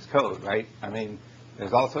happen in this code, right? I mean,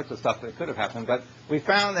 there's all sorts of stuff that could have happened, but we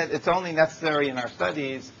found that it's only necessary in our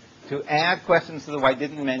studies to add questions to the why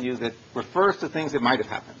didn't menu that refers to things that might have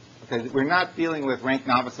happened. Okay, we're not dealing with rank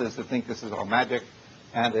novices that think this is all magic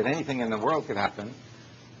and that anything in the world could happen.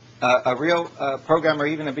 A real programmer,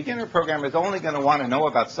 even a beginner programmer, is only going to want to know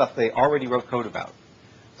about stuff they already wrote code about.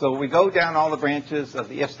 So we go down all the branches of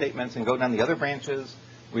the if statements and go down the other branches.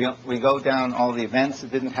 We go down all the events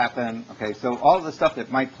that didn't happen. Okay, so all the stuff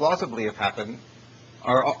that might plausibly have happened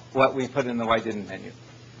are what we put in the why didn't menu.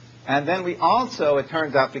 And then we also, it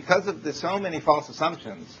turns out, because of the so many false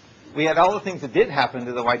assumptions, we had all the things that did happen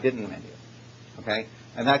to the why didn't menu. Okay,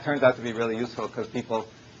 and that turns out to be really useful because people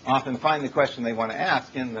often find the question they want to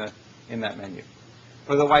ask in that menu.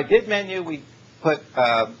 For the why did menu, we put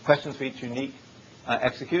questions for each unique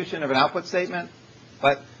execution of an output statement,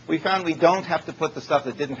 but we found we don't have to put the stuff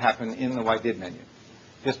that didn't happen in the why did menu,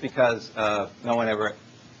 just because no one ever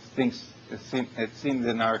thinks, it seems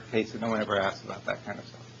in our case that no one ever asks about that kind of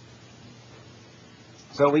stuff.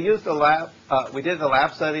 So we used we did a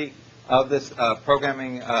lab study of this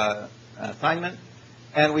programming assignment,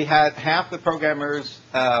 and we had half the programmers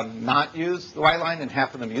not use the WhyLine and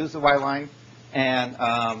half of them use the WhyLine.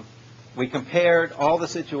 And we compared all the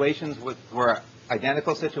situations were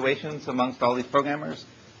identical situations amongst all these programmers,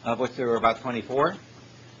 of which there were about 24.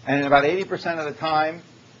 And about 80% of the time,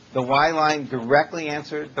 the WhyLine directly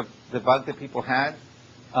answered the bug that people had.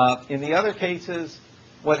 In the other cases,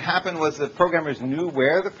 what happened was the programmers knew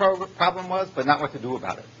where the problem was, but not what to do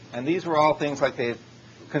about it. And these were all things like they had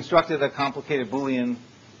constructed a complicated Boolean,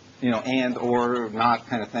 and, or, not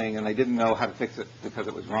kind of thing, and they didn't know how to fix it because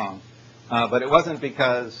it was wrong. But it wasn't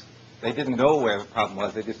because they didn't know where the problem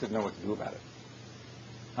was, they just didn't know what to do about it.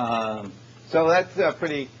 So that's a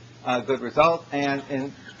pretty good result. And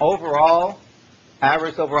in overall,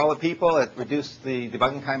 average overall of people, it reduced the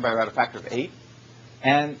debugging time by about a factor of 8.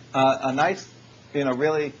 And a nice,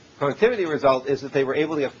 really productivity result is that they were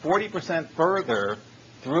able to get 40% further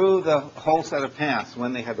through the whole set of tasks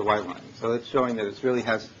when they had the WhyLine. So it's showing that it really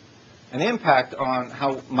has an impact on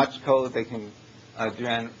how much code they can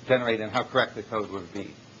generate and how correct the code would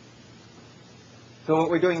be. So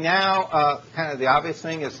what we're doing now, kind of the obvious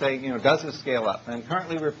thing is saying, does this scale up? And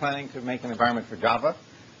currently we're planning to make an environment for Java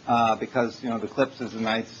because, the Clips is a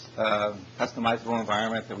nice customizable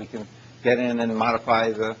environment that we can get in and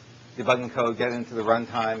modify the debugging code, get into the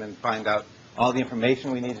runtime, and find out all the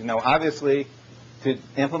information we need to know. Obviously, To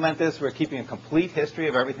implement this, we're keeping a complete history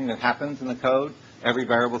of everything that happens in the code, every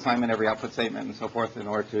variable assignment, every output statement, and so forth, in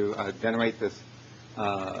order to generate this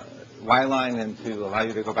WhyLine and to allow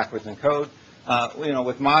you to go backwards in code.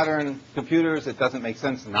 With modern computers, it doesn't make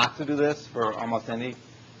sense not to do this for almost any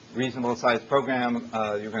reasonable sized program.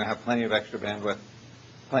 You're going to have plenty of extra bandwidth,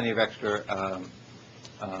 plenty of extra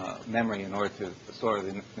memory in order to store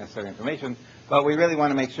the necessary information. But we really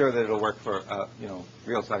want to make sure that it'll work for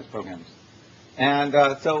real sized programs. And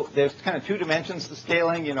so there's kind of two dimensions to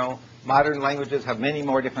scaling. Modern languages have many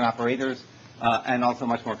more different operators and also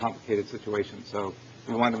much more complicated situations. So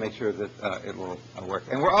we want to make sure that it will work.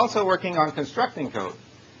 And we're also working on constructing code.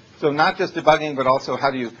 So not just debugging, but also how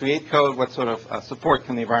do you create code, what sort of support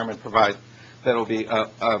can the environment provide that will be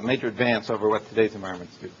a major advance over what today's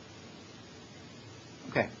environments do.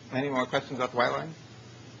 Okay, any more questions about the WhyLine?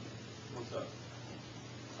 What's up?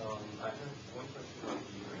 I have one question about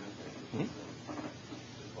the user interface.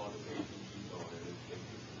 Just follow the page and keep going, and it takes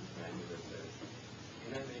you to this menu that says,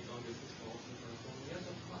 can I make on this small commercial? Yes,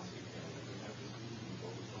 of course you can. We have this easy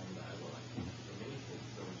focus on dialogue. So many things,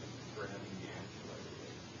 so it's just for having the answer right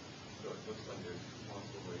away. So it looks like there's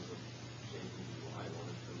multiple ways of shaping the UI. One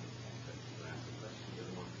is to ask a question. The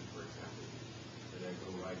other one is, for example, that I go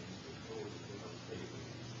right into the code and click on statement.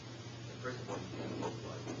 And first of all, you can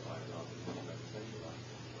localize the UI rather than like a centralized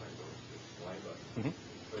one. So I go to the Y button,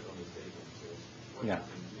 click on the statement, so what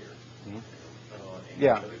happened here? And the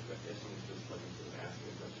other question is just like instead of asking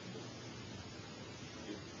a question,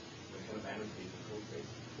 just kind of annotate the code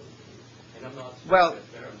base. And I'm not sure that's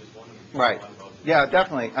better. I'm just wondering if Right. Yeah,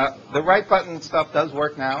 definitely. The right button stuff does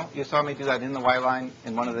work now. You saw me do that in the WhyLine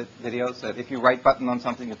in one of the videos. That if you right button on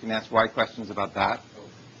something, you can ask why questions about that.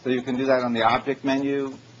 So you can do that on the object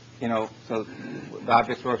menu. So the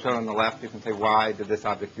objects were shown on the left. You can say why did this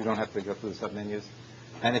object. You don't have to go through the submenus.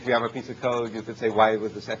 And if you have a piece of code, you could say why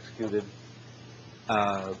was this executed,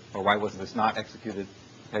 or why was this not executed,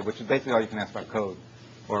 okay, which is basically all you can ask about code,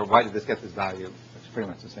 or why did this get this value, which is pretty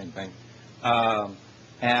much the same thing.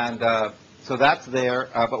 So that's there.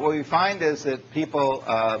 But what we find is that people,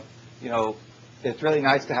 it's really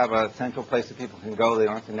nice to have a central place that people can go. They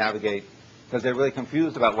don't have to navigate because they're really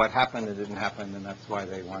confused about what happened and didn't happen, and that's why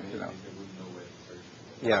they want to know.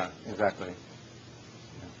 Yeah, exactly.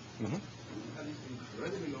 Yeah. That is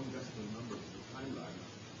incredibly long decimal numbers in the timeline.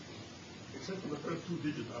 Except for the first 2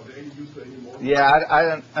 digits, are there any use for any more?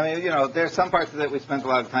 Yeah, I mean, there's some parts that we spent a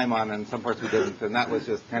lot of time on and some parts we didn't, and that was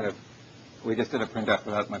just kind of, we just did a printf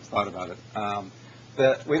without much thought about it.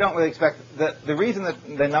 We don't really expect, the reason that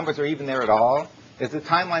the numbers are even there at all is the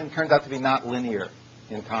timeline turns out to be not linear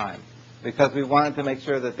in time, because we wanted to make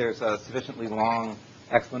sure that there's a sufficiently long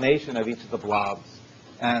explanation of each of the blobs.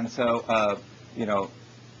 And so,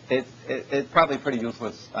 it's probably pretty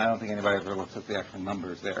useless. I don't think anybody ever looks at the actual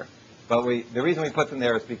numbers there. But the reason we put them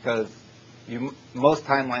there is because most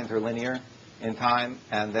timelines are linear in time,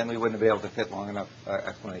 and then we wouldn't be able to fit long enough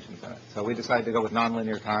explanations in it. So we decided to go with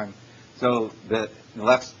nonlinear time. So the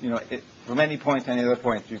left, from any point to any other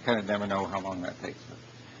point, you kind of never know how long that takes.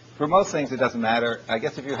 For most things, it doesn't matter. I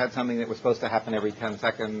guess if you had something that was supposed to happen every 10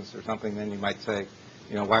 seconds or something, then you might say,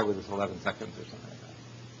 why was this 11 seconds or something like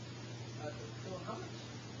that. So how much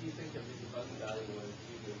do you think of the debugging value was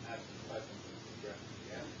you ask the questions and suggest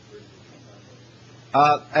the answer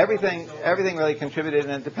versus Everything really contributed,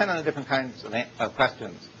 and it depended on the different kinds of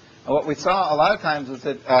questions. What we saw a lot of times is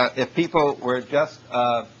that if people were just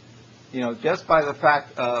by the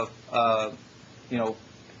fact of,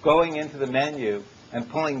 going into the menu and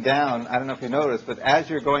pulling down, I don't know if you noticed, but as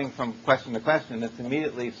you're going from question to question, it's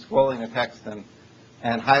immediately scrolling the text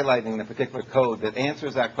and highlighting the particular code that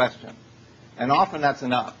answers that question. And often that's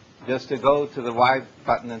enough, just to go to the why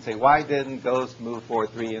button and say, why didn't Ghost move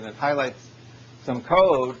 4-3? And it highlights some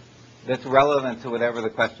code that's relevant to whatever the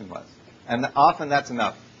question was. And often that's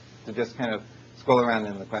enough to just kind of scroll around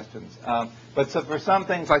in the questions. But so for some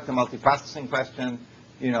things like the multiprocessing question,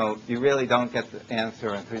 you really don't get the answer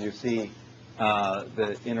until you see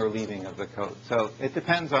the interleaving of the code. So it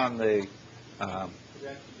depends on the... you actually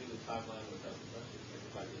do the timeline without the questions? Like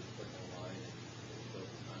if I just click online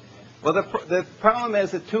and Well, the problem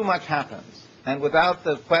is that too much happens. And without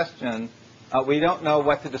the question, we don't know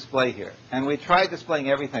what to display here. And we tried displaying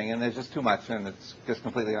everything, and there's just too much, and it's just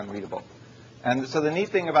completely unreadable. And so the neat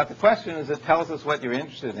thing about the question is it tells us what you're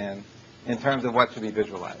interested in terms of what should be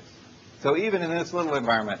visualized. So even in this little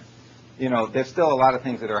environment, there's still a lot of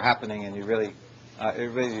things that are happening, and it really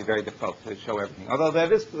is very difficult to show everything. Although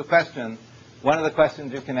that is the question, one of the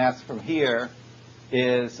questions you can ask from here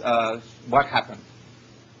is what happened?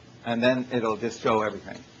 And then it'll just show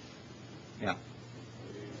everything. Yeah.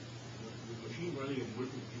 The machine learning running at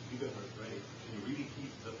multiple gigahertz rate, and you really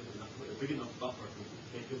keep a big enough buffer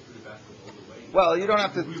to take history backwards all the way. Well, you don't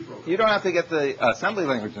have to get the assembly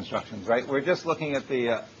language instructions, right? We're just looking at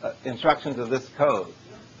the instructions of this code.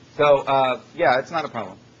 So yeah, it's not a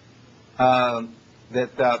problem.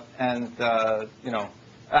 You know,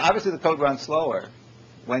 obviously the code runs slower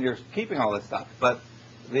when you're keeping all this stuff, but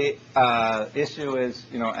the issue is,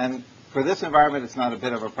 you know, and for this environment, it's not a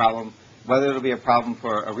bit of a problem. Whether it'll be a problem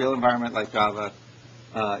for a real environment like Java,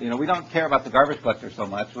 you know, we don't care about the garbage collector so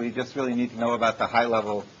much. We just really need to know about the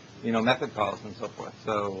high-level, you know, method calls and so forth.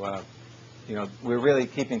 So, you know, we're really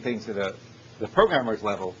keeping things at the programmer's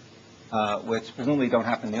level, which presumably don't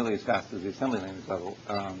happen nearly as fast as the assembly language level.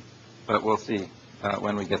 But we'll see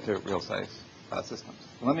when we get to real-size systems.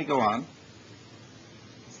 So let me go on.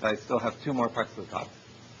 So I still have two more parts of the talk.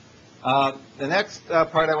 The next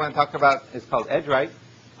part I want to talk about is called EdgeWrite,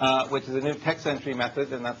 which is a new text entry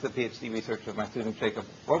method, and that's the PhD research of my student Jacob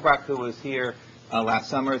Wobrock, who was here last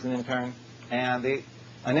summer as an intern. And the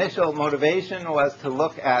initial motivation was to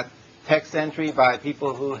look at text entry by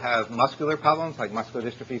people who have muscular problems, like muscular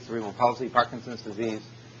dystrophy, cerebral palsy, Parkinson's disease,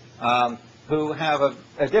 who have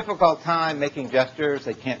a difficult time making gestures.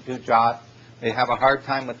 They can't do jot. They have a hard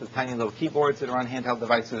time with the tiny little keyboards that are on handheld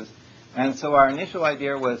devices. And so our initial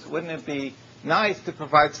idea was, wouldn't it be nice to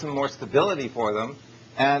provide some more stability for them?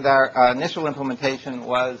 And our initial implementation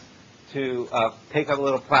was to take a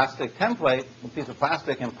little plastic template, a piece of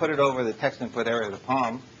plastic, and put it over the text input area of the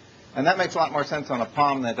Palm. And that makes a lot more sense on a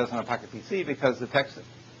Palm than it does on a PocketPC, because the text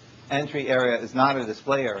entry area is not a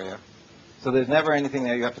display area. So there's never anything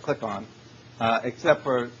there you have to click on, except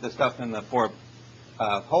for the stuff in the four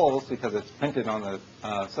holes, because it's printed on the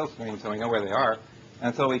silk screen, so we know where they are.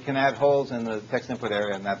 And so we can add holes in the text input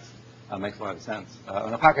area, and that makes a lot of sense.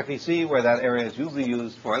 On a PocketPC, where that area is usually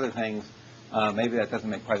used for other things, maybe that doesn't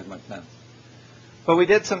make quite as much sense. But we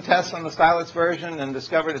did some tests on the stylus version and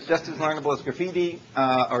discovered it's just as learnable as graffiti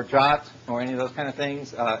or jot or any of those kind of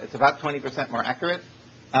things. It's about 20% more accurate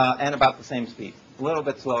and about the same speed. A little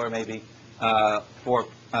bit slower maybe for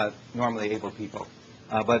normally able people.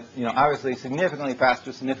 But you know, obviously significantly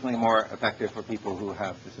faster, significantly more effective for people who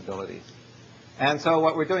have disabilities. And so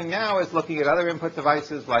what we're doing now is looking at other input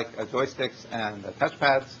devices like joysticks and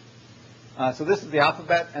touchpads. So this is the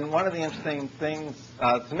alphabet, and one of the interesting things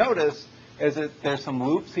to notice is that there's some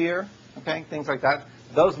loops here, okay, things like that.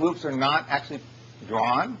 Those loops are not actually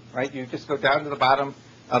drawn, right? You just go down to the bottom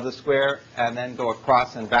of the square and then go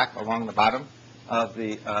across and back along the bottom of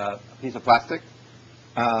the piece of plastic.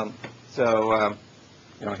 You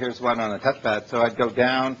know, here's one on a touchpad. So I'd go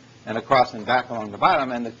down and across and back along the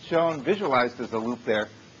bottom, and it's shown, visualized as a loop there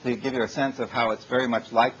to give you a sense of how it's very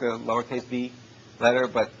much like the lowercase b letter,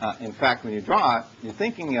 but in fact, when you draw it, you're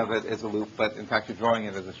thinking of it as a loop, but in fact, you're drawing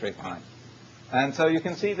it as a straight line. And so you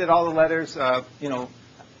can see that all the letters, you know,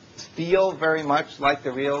 feel very much like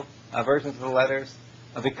the real versions of the letters.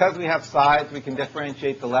 Because we have sides, we can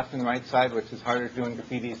differentiate the left and right side, which is harder to do in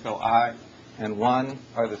graffiti, so I and 1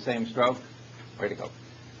 are the same stroke. Way to go.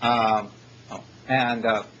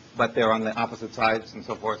 But they're on the opposite sides and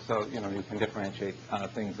so forth, so you know you can differentiate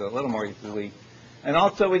things a little more easily. And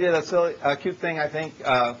also we did a cute thing, I think.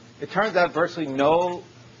 It turns out virtually no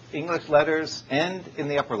English letters end in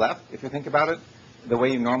the upper left, if you think about it. The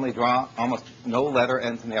way you normally draw, almost no letter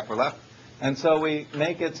ends in the upper left. And so we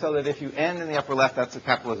make it so that if you end in the upper left, that's a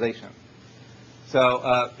capitalization.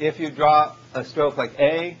 So if you draw a stroke like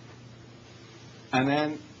A, and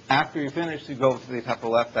then after you finish, you go to the upper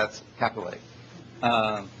left, that's capital A.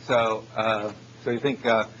 So you think,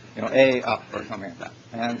 you know, A up or something like that.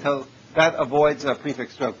 And so that avoids a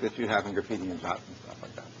prefix stroke that you have in graffiti and jot and stuff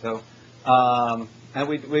like that. So, and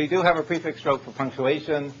we do have a prefix stroke for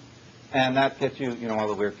punctuation, and that gets you, you know, all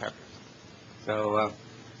the weird characters. So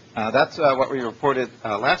that's what we reported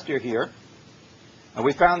last year here.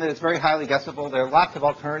 We found that it's very highly guessable. There are lots of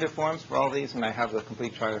alternative forms for all these, and I have the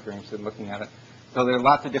complete chart if you're interested in looking at it. So there are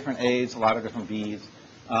lots of different A's, a lot of different B's,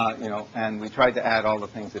 you know, and we tried to add all the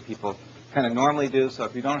things that people kind of normally do. So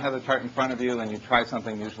if you don't have the chart in front of you and you try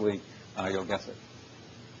something, usually you'll guess it.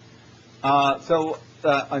 So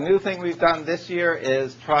a new thing we've done this year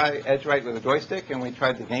is try EdgeWrite with a joystick, and we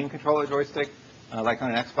tried the game controller joystick, like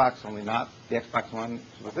on an Xbox, only not the Xbox One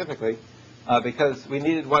specifically, because we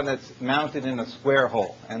needed one that's mounted in a square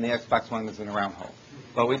hole, and the Xbox One is in a round hole.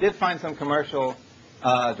 But we did find some commercial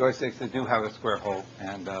joysticks that do have a square hole,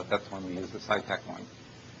 and that's one we use, the SciTech one.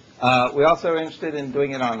 We also are interested in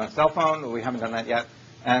doing it on a cell phone, but we haven't done that yet.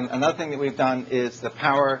 And another thing that we've done is the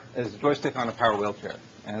joystick on a power wheelchair.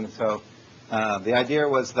 And so the idea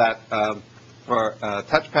was that for a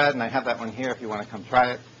touchpad, and I have that one here if you want to come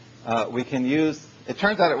try it, we can use, it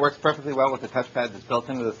turns out it works perfectly well with the touchpad that's built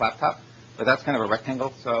into this laptop, but that's kind of a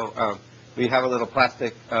rectangle. So we have a little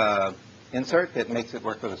plastic insert that makes it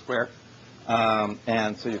work with a square.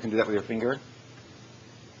 And so you can do that with your finger.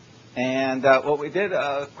 And what we did,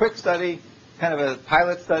 a quick study, kind of a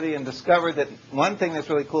pilot study, and discovered that one thing that's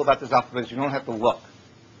really cool about this alphabet is you don't have to look.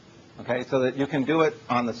 Okay, so that you can do it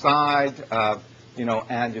on the side,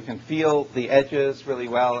 and you can feel the edges really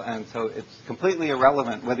well, and so it's completely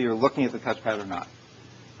irrelevant whether you're looking at the touchpad or not.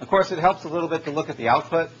 Of course, it helps a little bit to look at the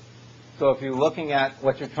output. So if you're looking at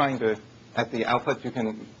what you're trying to, at the output, you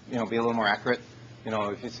can, be a little more accurate,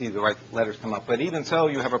 if you see the right letters come up. But even so,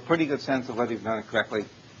 you have a pretty good sense of whether you've done it correctly,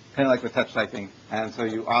 kind of like with touch typing, and so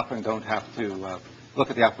you often don't have to look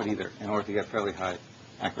at the output either in order to get fairly high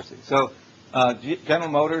accuracy. So General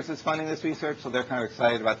Motors is funding this research, so they're kind of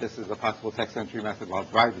excited about this as a possible text entry method while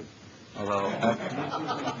driving. Although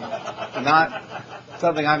not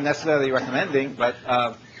something I'm necessarily recommending, but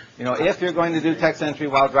if you're going to do text entry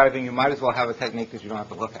while driving, you might as well have a technique that you don't have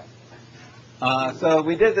to look at. So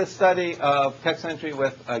we did this study of text entry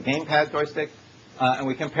with a gamepad joystick, and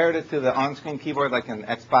we compared it to the on-screen keyboard like an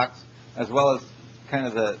Xbox, as well as kind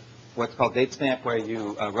of what's called date stamp, where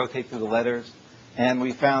you rotate through the letters. And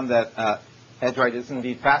we found that EdgeWrite is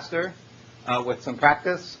indeed faster with some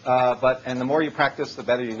practice, and the more you practice, the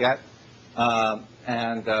better you get.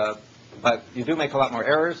 But you do make a lot more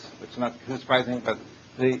errors, which is not too surprising. But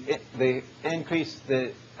the increase,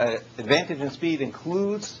 the advantage in speed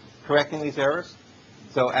includes correcting these errors.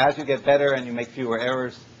 So as you get better and you make fewer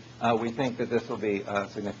errors, we think that this will be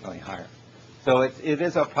significantly higher. So it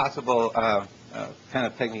is a possible kind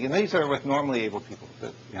of technique, and these are with normally able people.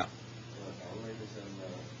 Yeah.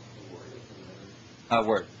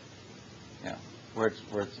 Word. Yeah. Words.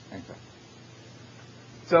 Exactly.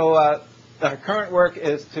 So our current work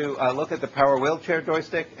is to look at the power wheelchair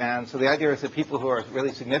joystick, and so the idea is that people who are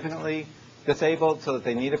really significantly disabled, so that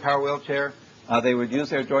they need a power wheelchair, they would use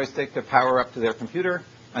their joystick to power up to their computer,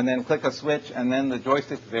 and then click a switch, and then the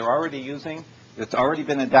joystick that they're already using, that's already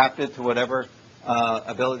been adapted to whatever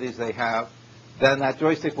abilities they have, then that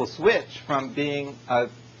joystick will switch from being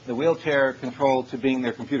the wheelchair control to being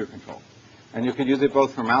their computer control. And you can use it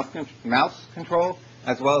both for mouse control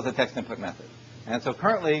as well as a text input method. And so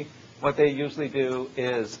currently, what they usually do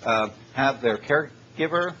is have their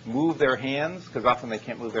caregiver move their hands, because often they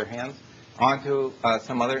can't move their hands, onto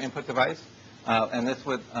some other input device. And this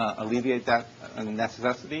would alleviate that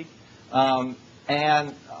necessity.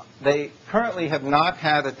 And they currently have not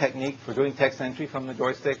had a technique for doing text entry from the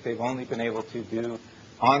joystick. They've only been able to do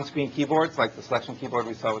on-screen keyboards, like the selection keyboard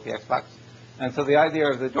we saw with the Xbox. And so the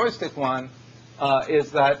idea of the joystick one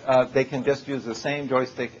is that they can just use the same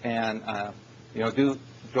joystick and do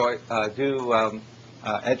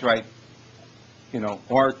EdgeWrite,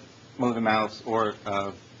 or move the mouse, or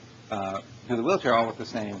do the wheelchair all with the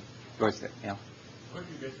same joystick. Yeah. What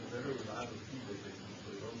you get a very reliable feedback,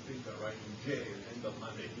 so you don't think they're writing J and end up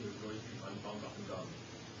Monday to the joystick and bound up and down.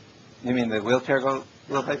 You mean the wheelchair go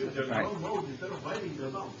little places? There's Right. no mode instead of writing the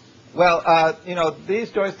mouse. Well, these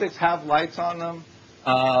joysticks have lights on them.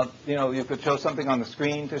 You could show something on the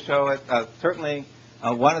screen to show it. Certainly,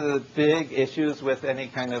 one of the big issues with any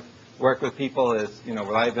kind of work with people is,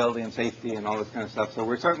 reliability and safety and all this kind of stuff. So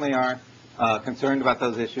we certainly are concerned about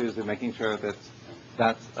those issues and making sure that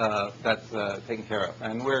that's taken care of.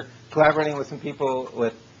 And we're collaborating with some people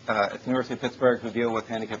at the University of Pittsburgh who deal with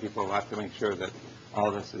handicapped people a lot to make sure that all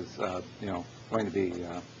this is, going to be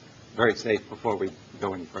very safe before we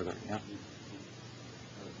go any further. Yeah.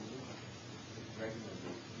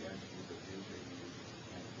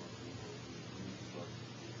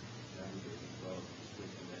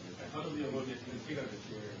 How do we avoid getting the chair?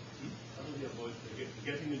 How do we avoid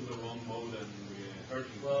getting into the wrong mode and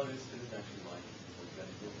hurting? Well, it's actually like that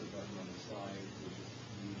is the button on the side, which is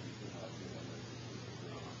usually too hard to remember.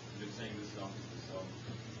 You're saying this stuff is the song,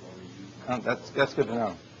 or we use. That's good to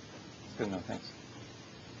know. That's good to know. Thanks.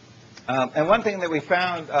 And one thing that we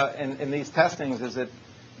found in these testings is that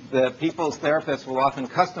the people's therapists will often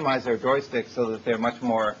customize their joysticks so that they're much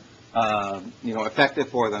more, effective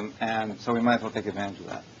for them, and so we might as well take advantage of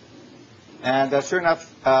that. And sure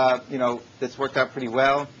enough, this worked out pretty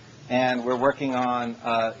well, and we're working on,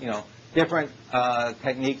 different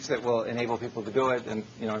techniques that will enable people to do it, and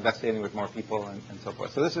investigating with more people and so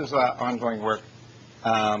forth. So this is ongoing work.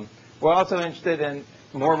 We're also interested in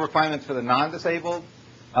more refinements for the non-disabled.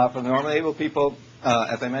 For the normally able people,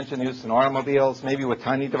 as I mentioned, used in automobiles, maybe with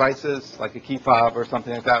tiny devices like a key fob or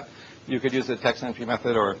something like that. You could use the text entry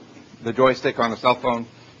method or the joystick on a cell phone.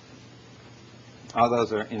 All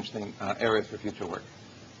those are interesting areas for future work.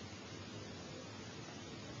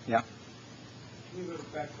 Yeah. Can you go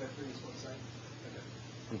back to that previous website?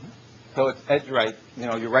 Okay. So it's EdgeWrite. You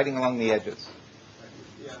know, you're writing along the edges.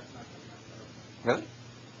 Yeah, it's not Really?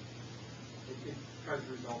 It tries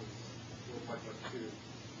to resolve it 4.2.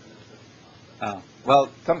 Oh. Well,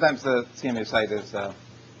 sometimes the CMU site is But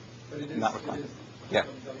it is, not it responsive. is Yeah.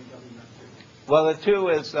 www.2. Well, the 2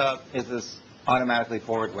 is this automatically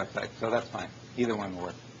forward website, so that's fine. Either one will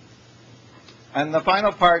work. And the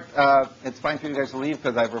final part, it's fine for you guys to leave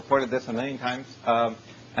because I've reported this a million times.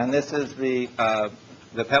 And this is the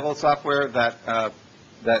Pebbles software that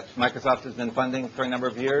Microsoft has been funding for a number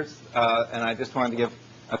of years. And I just wanted to give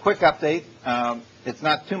a quick update. It's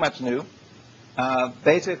not too much new.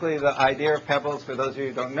 Basically, the idea of Pebbles, for those of you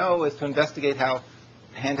who don't know, is to investigate how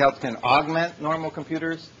handhelds can augment normal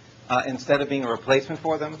computers instead of being a replacement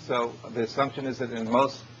for them. So the assumption is that in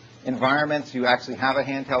most environments, you actually have a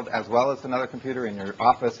handheld as well as another computer in your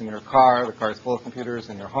office, in your car. The car is full of computers.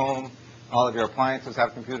 In your home, all of your appliances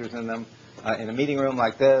have computers in them. In a meeting room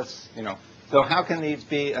like this, you know. So how can these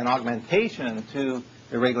be an augmentation to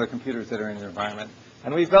the regular computers that are in your environment?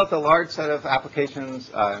 And we've built a large set of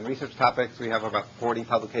applications and research topics. We have about 40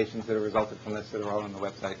 publications that have resulted from this that are all on the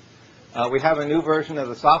website. We have a new version of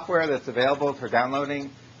the software that's available for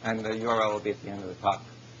downloading, and the URL will be at the end of the talk.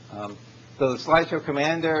 So the Slideshow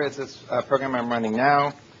Commander is this program I'm running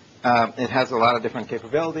now. It has a lot of different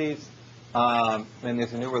capabilities. And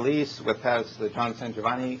there's a new release which has the John San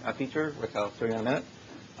Giovanni feature, which I'll show you in a minute.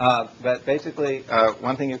 But basically,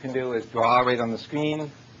 one thing you can do is draw right on the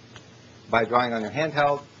screen by drawing on your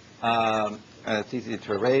handheld. It's easy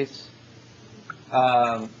to erase.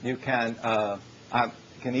 You can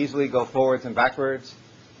easily go forwards and backwards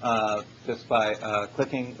just by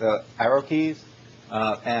clicking the arrow keys.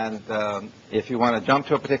 And if you want to jump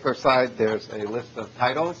to a particular slide, there's a list of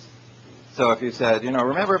titles. So if you said, you know,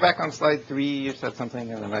 remember back on slide 3, you said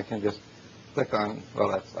something, and then I can just click on, well,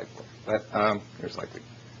 that's slide 4, but here's slide 3.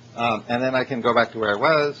 And then I can go back to where I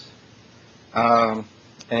was.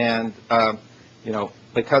 You know,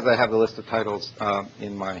 because I have the list of titles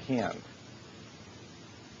in my hand.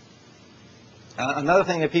 Another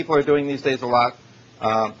thing that people are doing these days a lot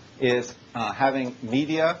is having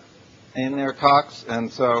media in their talks. And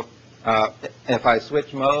so if I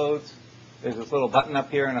switch modes, there's this little button up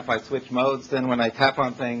here, and if I switch modes, then when I tap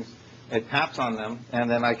on things, it taps on them, and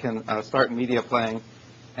then I can start media playing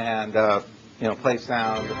and, you know, play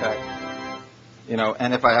sound effects. You know,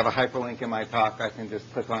 and if I have a hyperlink in my talk, I can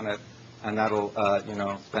just click on it, and that'll, you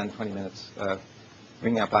know, spend 20 minutes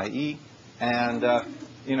bringing up IE. And,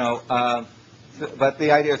 you know, but the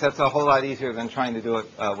idea is that's a whole lot easier than trying to do it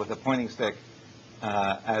with a pointing stick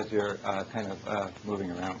as you're kind of moving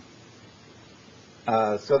around.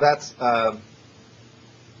 So that's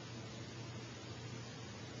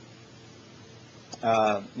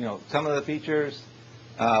you know, some of the features.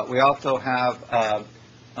 We also have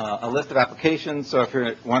a list of applications. So if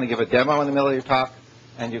you want to give a demo in the middle of your talk,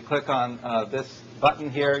 and you click on this button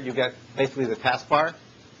here, you get basically the taskbar.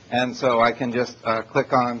 And so I can just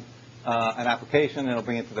click on an application, and it'll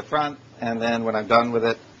bring it to the front. And then when I'm done with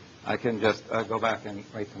it, I can just go back and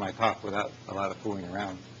right to my talk without a lot of fooling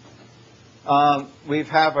around. We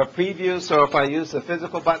have a preview, so if I use the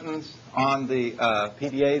physical buttons on the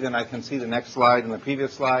PDA, then I can see the next slide and the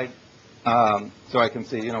previous slide. So I can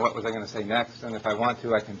see, you know, what was I going to say next, and if I want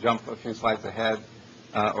to, I can jump a few slides ahead,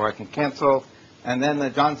 or I can cancel. And then the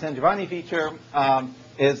John San Giovanni feature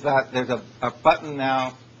is that there's a button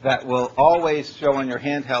now that will always show on your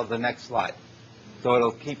handheld the next slide. So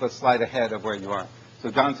it'll keep a slide ahead of where you are. So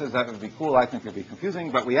John says that would be cool. I think it would be confusing,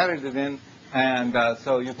 but we added it in. And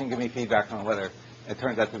so you can give me feedback on whether it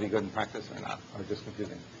turns out to be good in practice or not, or just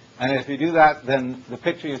confusing. And if you do that, then the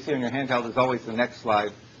picture you see on your handheld is always the next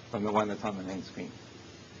slide from the one that's on the main screen.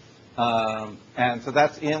 And so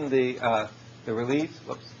that's in the release.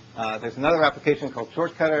 Whoops. There's another application called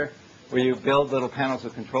Shortcutter, where you build little panels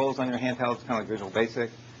of controls on your handheld. It's kind of like Visual Basic.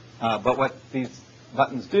 But what these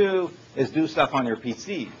buttons do is do stuff on your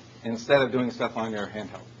PC instead of doing stuff on your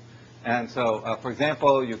handheld. And so, for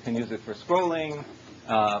example, you can use it for scrolling.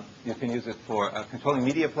 You can use it for controlling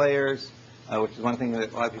media players, which is one thing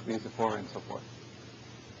that a lot of people use it for, and so forth.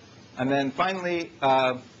 And then finally,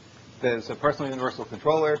 there's a personal universal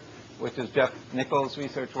controller, which is Jeff Nichols'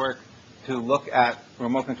 research work to look at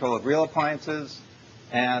remote control of real appliances.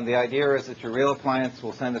 And the idea is that your real appliance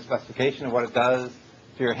will send a specification of what it does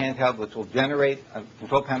to your handheld, which will generate a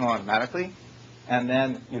control panel automatically. And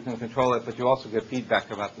then you can control it, but you also get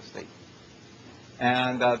feedback about the state.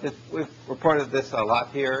 And we've reported this a lot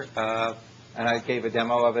here, and I gave a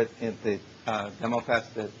demo of it at the Demo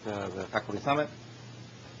Fest at the Faculty Summit.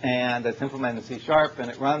 and it's implemented in C#, and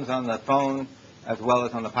it runs on the phone as well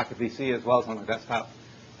as on the PocketPC as well as on the desktop.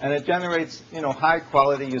 And it generates,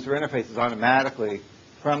 high-quality user interfaces automatically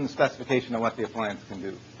from the specification of what the appliance can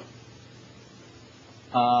do.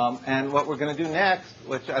 And what we're going to do next,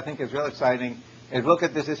 which I think is real exciting, is look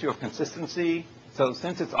at this issue of consistency. So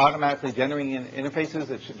since it's automatically generating interfaces,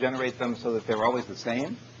 it should generate them so that they're always the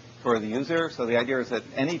same for the user. So the idea is that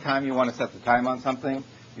any time you want to set the time on something,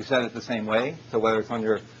 you set it the same way. So whether it's on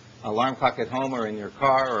your alarm clock at home or in your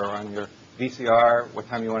car or on your VCR, what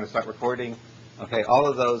time you want to start recording, okay, all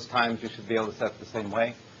of those times you should be able to set the same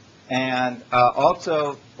way. And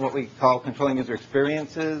also what we call controlling user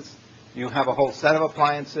experiences. You have a whole set of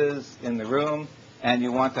appliances in the room, and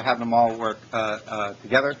you want to have them all work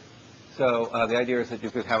together. So the idea is that you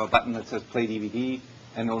could have a button that says play DVD,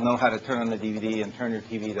 and it'll know how to turn on the DVD and turn your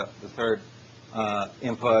TV to the third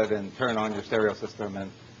input and turn on your stereo system,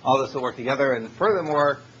 and all this will work together. And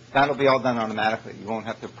furthermore, that'll be all done automatically. You won't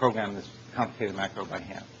have to program this complicated macro by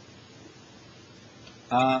hand.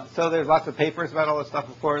 So there's lots of papers about all this stuff,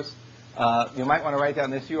 of course. You might want to write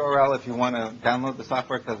down this URL if you want to download the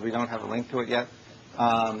software, because we don't have a link to it yet.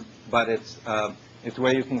 But it's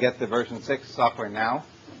where you can get the version 6 software now.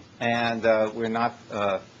 And we're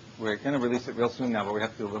going to release it real soon now, but we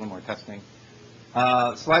have to do a little more testing.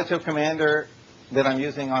 Slideshow Commander that I'm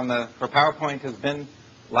using for PowerPoint has been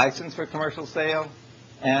licensed for commercial sale.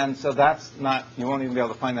 And so that's not, you won't even be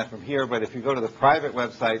able to find that from here. But if you go to the private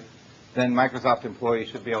website, then Microsoft employees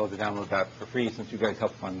should be able to download that for free, since you guys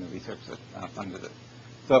helped fund the research that funded it.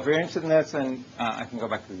 So if you're interested in this, and I can go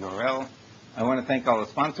back to the URL. I want to thank all the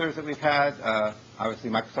sponsors that we've had.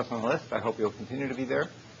 Obviously, Microsoft's on the list. I hope you'll continue to be there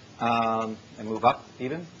and move up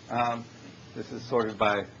even. This is sorted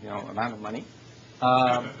by amount of money.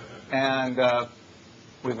 And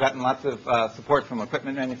we've gotten lots of support from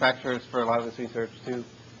equipment manufacturers for a lot of this research too.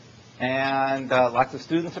 And lots of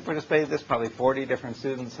students have participated in this. Probably 40 different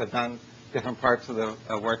students have done different parts of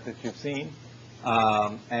the work that you've seen.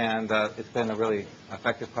 And it's been a really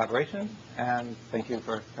effective collaboration. And thank you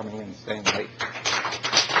for coming in and staying late.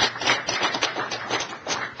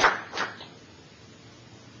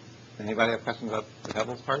 Anybody have questions about the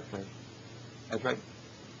Pebbles part? Or EdgeWrite?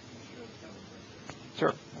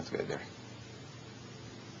 Sure, that's a good idea.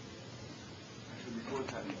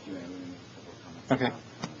 Okay.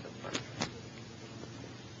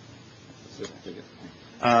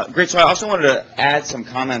 Great. So I also wanted to add some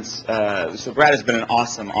comments. So Brad has been an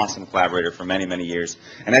awesome collaborator for many years.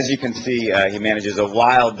 And as you can see, he manages a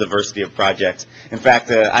wild diversity of projects. In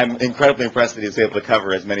fact, I'm incredibly impressed that he was able to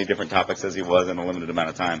cover as many different topics as he was in a limited amount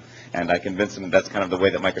of time. And I convinced him that's kind of the way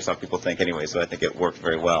that Microsoft people think anyway, so I think it worked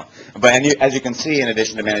very well. But as you can see, in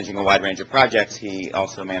addition to managing a wide range of projects, he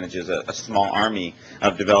also manages a small army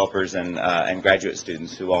of developers and graduate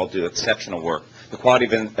students who all do exceptional work. The quality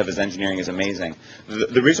of his engineering is amazing.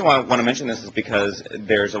 The reason why I want to mention this is because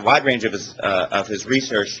there's a wide range of his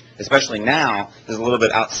research, especially now, is a little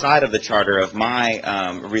bit outside of the charter of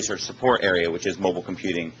my research support area, which is mobile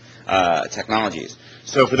computing technologies.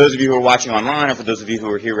 So for those of you who are watching online, or for those of you who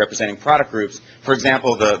are here representing product groups, for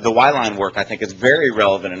example, the WhyLine work I think is very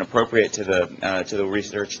relevant and appropriate to the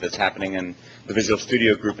research that's happening in the Visual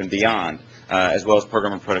Studio group and beyond, as well as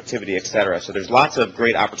program and productivity, etc. So there's lots of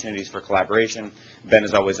great opportunities for collaboration. Ben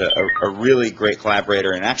is always a really great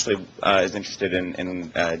collaborator, and actually is interested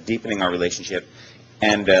in deepening our relationship.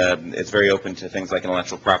 And it's very open to things like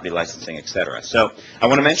intellectual property licensing, etc. So I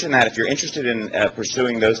want to mention that if you're interested in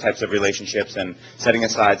pursuing those types of relationships and setting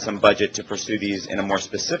aside some budget to pursue these in a more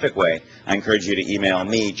specific way, I encourage you to email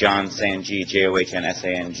me, John Sang,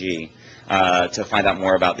 Johnsang, to find out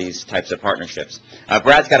more about these types of partnerships.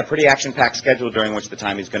 Brad's got a pretty action-packed schedule during which the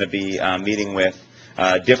time he's going to be meeting with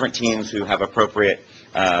different teams who have appropriate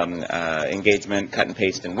engagement, cut and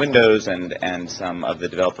paste in Windows, and some of the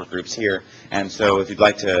developer groups here. And so if you'd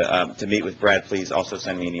like to meet with Brad, please also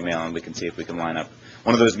send me an email, and we can see if we can line up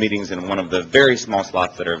one of those meetings in one of the very small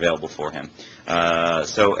slots that are available for him.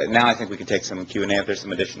 So now I think we can take some Q&A if there's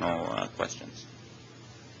some additional questions.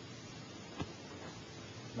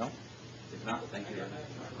 No? If not, thank you.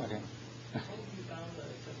 Okay.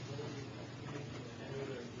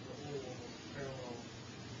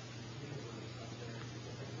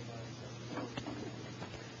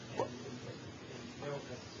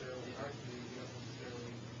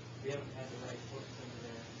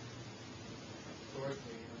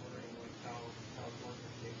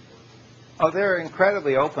 Oh, they're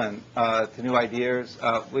incredibly open to new ideas.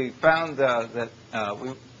 We found that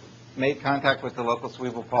we made contact with the local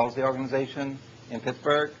cerebral palsy organization in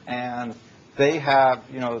Pittsburgh, and they have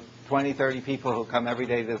 20, 30 people who come every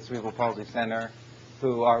day to the Cerebral Palsy Center,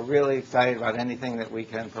 who are really excited about anything that we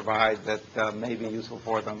can provide that may be useful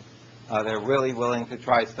for them. They're really willing to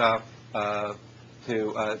try stuff, to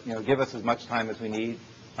give us as much time as we need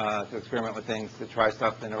to experiment with things, to try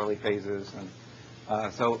stuff in early phases, and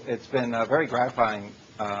so it's been very gratifying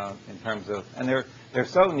in terms of, and they're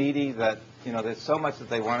so needy that there's so much that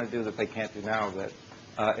they want to do that they can't do now that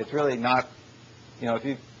it's really not, if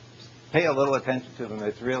you pay a little attention to them,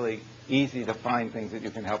 it's really easy to find things that you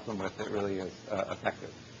can help them with that really is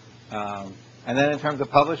effective. And then in terms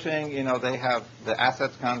of publishing, they have the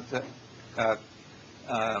Assets conference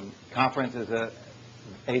is a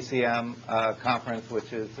ACM conference,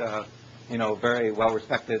 which is very well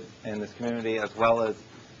respected in this community, as well as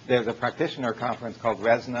there's a practitioner conference called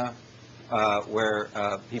RESNA, where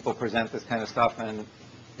people present this kind of stuff, and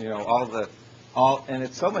and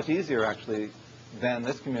it's so much easier actually than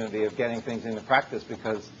this community of getting things into practice,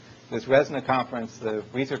 because this RESNA conference, the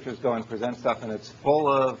researchers go and present stuff, and it's full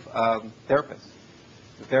of therapists.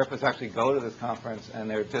 The therapists actually go to this conference, and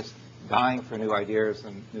they're just dying for new ideas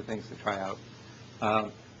and new things to try out.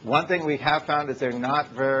 One thing we have found is they're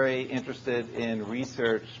not very interested in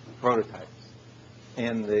research prototypes.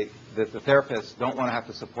 The therapists don't want to have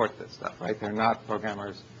to support this stuff, right? They're not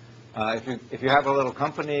programmers. If you have a little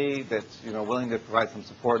company that's willing to provide some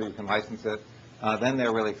support, or you can license it, then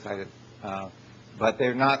they're really excited. But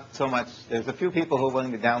they're not so much. There's a few people who are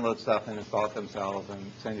willing to download stuff and install it themselves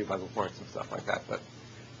and send you bug reports and stuff like that. But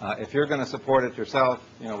if you're going to support it yourself,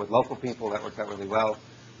 with local people, that works out really well.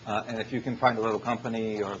 And if you can find a little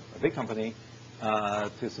company or a big company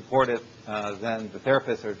to support it, then the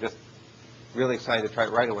therapists are just really excited to try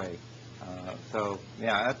it right away. So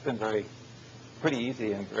yeah, that's been pretty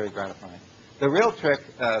easy and very gratifying. The real trick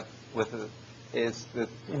with it is the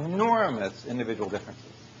enormous individual differences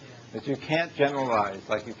that you can't generalize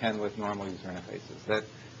like you can with normal user interfaces. That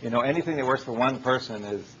anything that works for one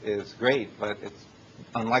person is great, but it's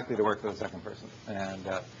unlikely to work for the second person. And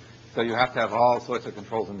so you have to have all sorts of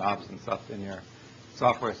controls and knobs and stuff in your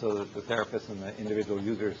software so that the therapists and the individual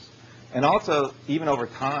users, and also even over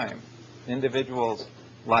time, individuals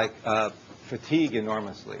fatigue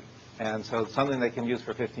enormously. And so something they can use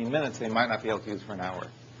for 15 minutes, they might not be able to use for an hour.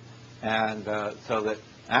 And so that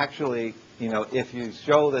actually, if you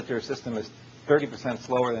show that your system is 30%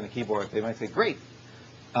 slower than a keyboard, they might say, great,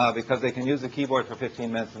 because they can use the keyboard for 15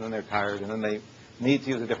 minutes and then they're tired, and then they need to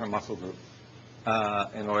use a different muscle group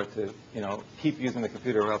in order to, keep using the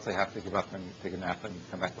computer, or else they have to give up and take a nap and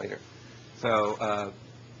come back later. So,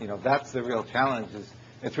 that's the real challenge.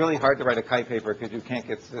 It's really hard to write a kite paper because you can't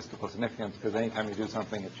get statistical significance, because anytime you do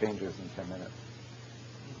something, it changes in 10 minutes.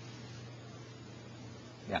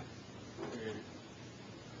 Yeah.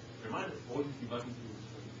 Remind us, all these debugging tools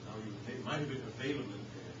now they might have been available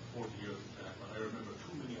 40 years back, but I remember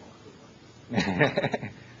too many awkward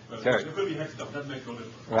ones. But Sure. there will be hex stuff, that makes no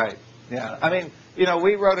difference. Right. Yeah. I mean,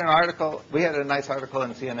 we wrote an article. We had a nice article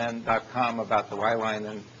in CNN.com about the WhyLine,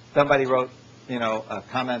 and somebody wrote, a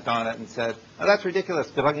comment on it and said, oh, that's ridiculous.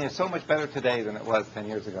 Debugging is so much better today than it was 10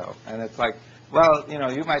 years ago. And it's like, well,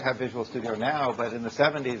 you might have Visual Studio now, but in the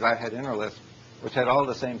 70s I had Interlisp, which had all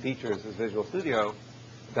the same features as Visual Studio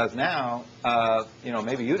does now.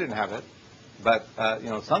 Maybe you didn't have it, but,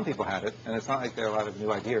 some people had it, and it's not like there are a lot of new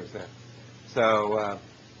ideas there. So,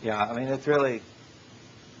 yeah, I mean, it's really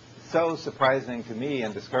so surprising to me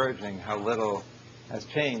and discouraging how little has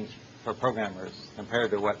changed for programmers compared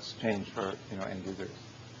to what's changed for, end users.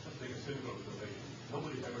 Something as simple as observation.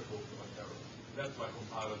 Nobody ever talks about error. That's why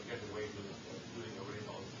compilers get away with doing a really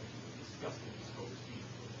disgusting scope speed.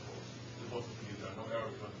 The most of these are no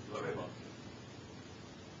errors to worry about.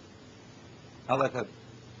 I'll let that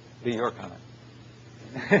be your comment.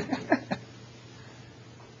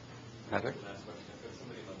 Patrick? Last question. I've got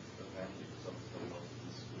somebody about the family or something else in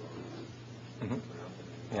the store. Mm-hmm.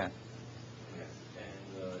 Yeah. Yes.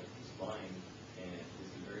 And he's blind, and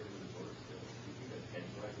he's a very limited motor skills. Do you think that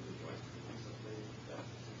EdgeWrite with a joystick would be something that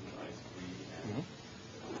eyes free and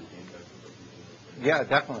game judgment? Yeah,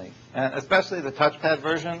 definitely. And especially the touchpad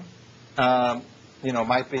version,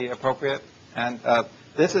 might be appropriate. And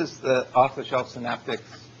this is the off-the-shelf Synaptics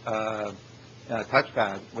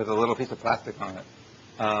touchpad with a little piece of plastic on it.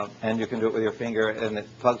 And you can do it with your finger, and it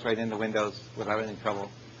plugs right into Windows without any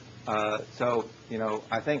trouble. So,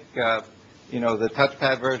 I think, the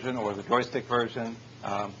touchpad version or the joystick version.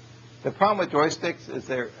 The problem with joysticks is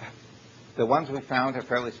the ones we found have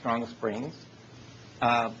fairly strong springs.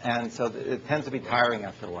 And so it tends to be tiring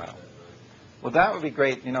after a while. Well, that would be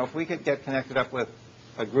great. If we could get connected up with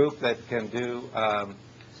a group that can do,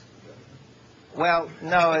 well,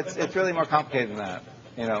 no, it's really more complicated than that.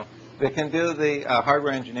 They can do the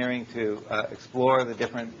hardware engineering to explore the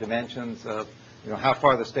different dimensions of, how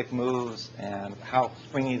far the stick moves and how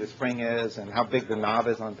springy the spring is and how big the knob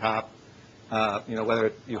is on top.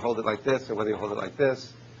 Whether you hold it like this or whether you hold it like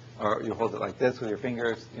this or you hold it like this with your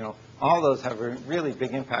fingers. All those have a really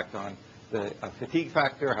big impact on the fatigue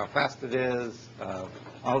factor, how fast it is,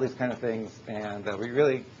 all these kind of things. And we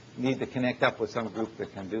really need to connect up with some group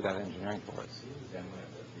that can do that engineering for us.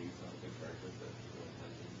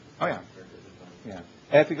 Oh, yeah. Yeah.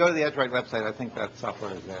 And if you go to the EdgeWrite website, I think that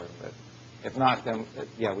software is there. But if not, then,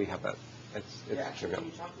 yeah, we have that. It's Actually, can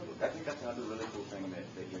you talk a little bit? I think that's another really cool thing that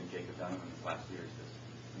you and Jake have done in this last year is this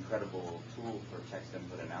incredible tool for text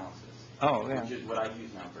input analysis. Oh, yeah. Which is what I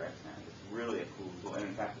use now for XNAT. It's really a cool tool. And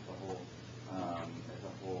in fact, it's a whole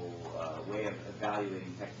way of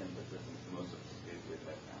evaluating text input systems, the most sophisticated way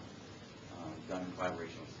that I've found. Done in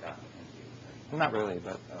collaboration with Scott McKenzie. Not really,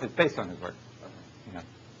 but it's based on his work. Okay. Yeah.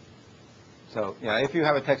 So, yeah, if you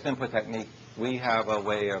have a text input technique, we have a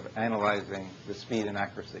way of analyzing the speed and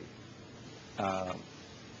accuracy.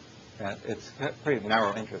 It's a pretty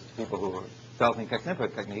narrow interest to people who are developing text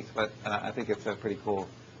input techniques, but I think it's a pretty cool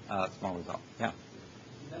small result. Yeah.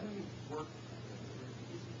 None of you work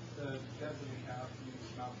the devs that we have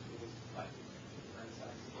use mouse tools like for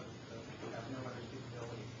insects, but we have no other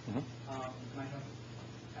capability. Mm-hmm. And I have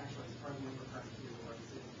actually, as far as I'm referring to, or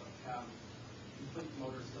have complete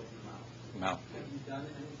motor skills in the mouth. Mouth. Have you done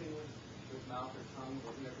anything with mouth or tongue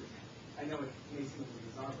or whatever? I know it may seem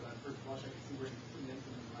bizarre, but on first blush I can see where you put an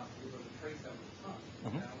input in the mouth to be able to trace that with the tongue.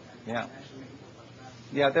 Mm-hmm. And Yeah. actually make it look like that.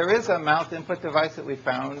 Yeah, there is a mouth input device that we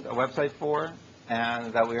found a website for,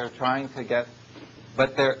 and that we are trying to get,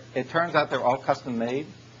 but it turns out they're all custom made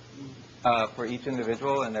for each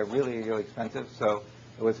individual, and they're really, really expensive. So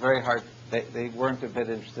it was very hard. They weren't a bit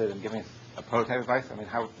interested in giving us a prototype device. I mean,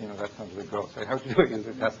 how that sounds really gross, right? How would you do a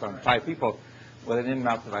user test on 5 people with an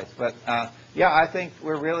in-mouth device? But yeah, I think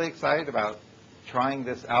we're really excited about trying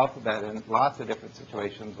this alphabet in lots of different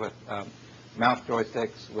situations with mouth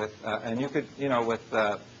joysticks, with and you could, with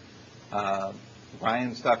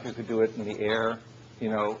Brian stuff, you could do it in the air,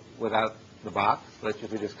 without the box, but you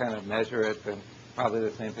could just kind of measure it, and probably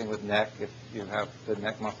the same thing with neck if you have the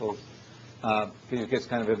neck muscles. You just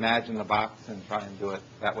kind of imagine the box and try and do it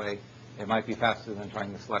that way. It might be faster than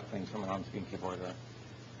trying to select things from an on-screen keyboard or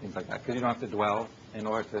things like that, because you don't have to dwell in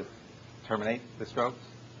order to terminate the strokes,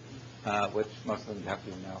 which most of them have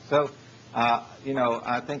to do now. So,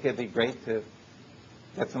 I think it'd be great to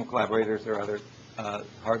get some collaborators or other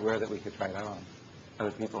hardware that we could try it out on,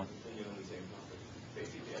 other people. Continuing on the same topic,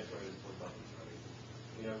 basically EdgeWrite is 4 buttons,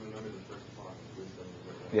 right? I remember the first part of wisdom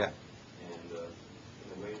or whatever. Yeah. And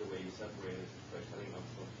in the way you separate it by cutting up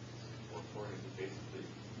 4 corners, it basically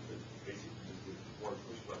just do 4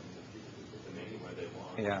 push buttons and people can put them anywhere they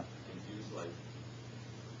want. Yeah. And use like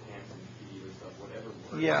hands and feet or stuff, whatever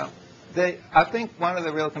works. Yeah. I think one of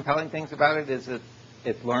the real compelling things about it is that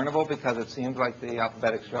it's learnable because it seems like the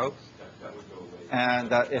alphabetic strokes. That would go away.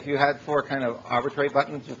 And if you had 4 kind of arbitrary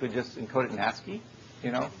buttons, you could just encode it in ASCII,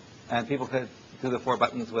 and people could do the 4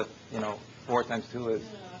 buttons with, 4 times 2 is,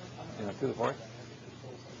 2 to the 4th.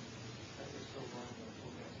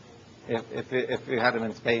 If you had them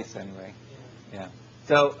in space anyway, yeah.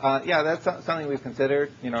 So yeah, that's something we've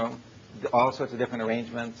considered. All sorts of different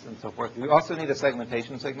arrangements and so forth. We also need a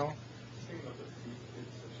segmentation signal. Thinking about the feet,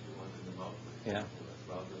 it's actually the one in the mouth. Yeah.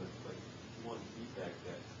 Rather than like you want feedback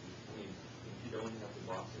that if you don't have the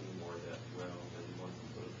box anymore that well, then you want some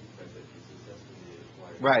sort of feedback that you successfully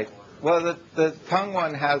acquired. Right. Well, the tongue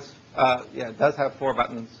one has it does have 4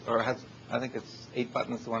 buttons, or has, I think it's 8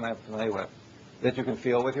 buttons, the one I'm familiar with, that you can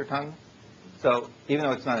feel with your tongue. So even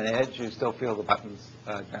though it's not an edge, you still feel the buttons,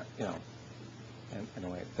 in a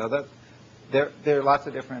way. So that there are lots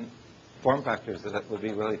of different form factors that would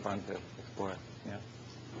be really fun to explore. Yeah.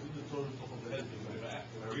 This is the total top of the head thing.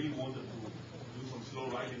 If I really wanted to do some slow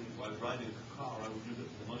writing while riding a car, I would use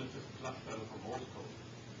the monitor flash pedal from Morse code.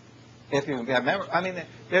 If you remember, I mean,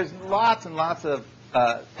 there's lots and lots of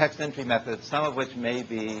text entry methods, some of which may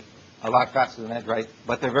be a lot faster than EdgeWrite,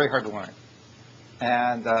 but they're very hard to learn.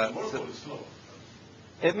 And Morse code is slow.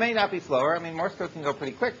 it may not be slower. I mean, Morse code can go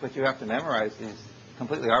pretty quick, but you have to memorize these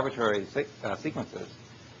completely arbitrary sequences.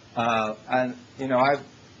 And, I've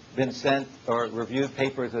been sent or reviewed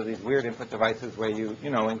papers of these weird input devices where you,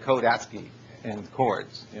 encode ASCII in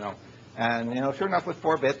chords, And, sure enough, with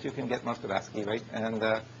 4 bits, you can get most of ASCII, right? And,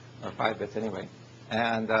 or 5 bits anyway.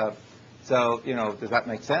 And so, does that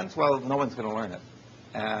make sense? Well, no one's going to learn it.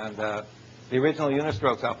 And the original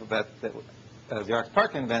unistrokes alphabet that Xerox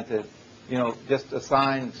PARC invented, just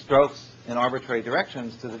assigned strokes in arbitrary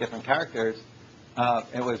directions to the different characters,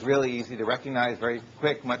 It was really easy to recognize, very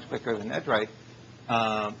quick, much quicker than EdgeWrite,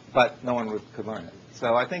 but no one could learn it.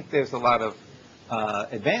 So I think there's a lot of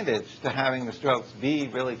advantage to having the strokes be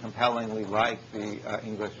really compellingly like the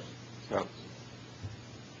English strokes.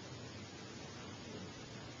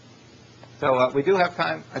 So we do have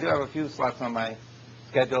time. I do have a few slots on my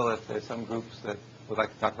schedule if there's some groups that would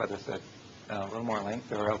like to talk about this at a little more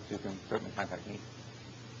length, or else you can certainly contact me.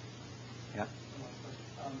 Yeah?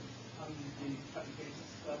 On the cut and paste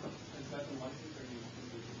stuff, is that the license,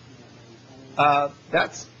 or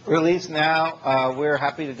That's released now. We're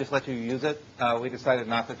happy to just let you use it. We decided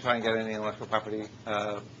not to try and get any intellectual property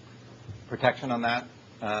protection on that.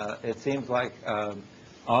 It seems like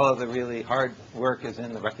all of the really hard work is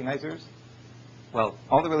in the recognizers. Well,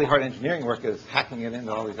 all the really hard engineering work is hacking it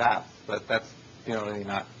into all these apps, but that's really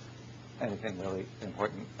not anything really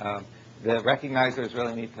important. The recognizers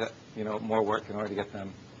really need to, more work in order to get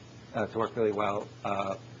them to work really well.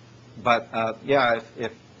 But yeah,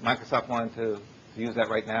 if Microsoft wanted to use that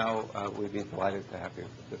right now, we'd be delighted to have you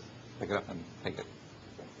just pick it up and take it.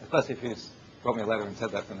 Especially if you wrote me a letter and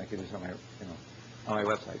said that, then they could use it on my, on my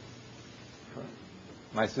website for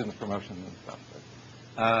my student promotion and stuff.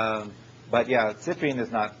 But yeah, Citrine is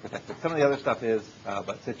not protected. Some of the other stuff is,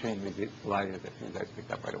 but Citrine we'd be delighted if you guys picked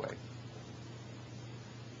up right away.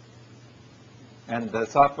 And the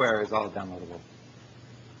software is all downloadable.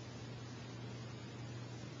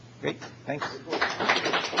 Great, thanks. Thank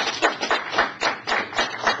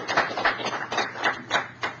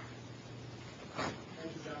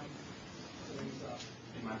you, John.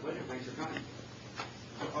 My pleasure. Thanks for coming.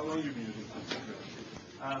 So how long have you been using Clipboard?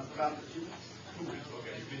 About 2 weeks. 2 weeks.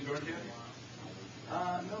 Okay. You've been learning yet?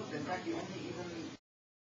 No, in fact, the only even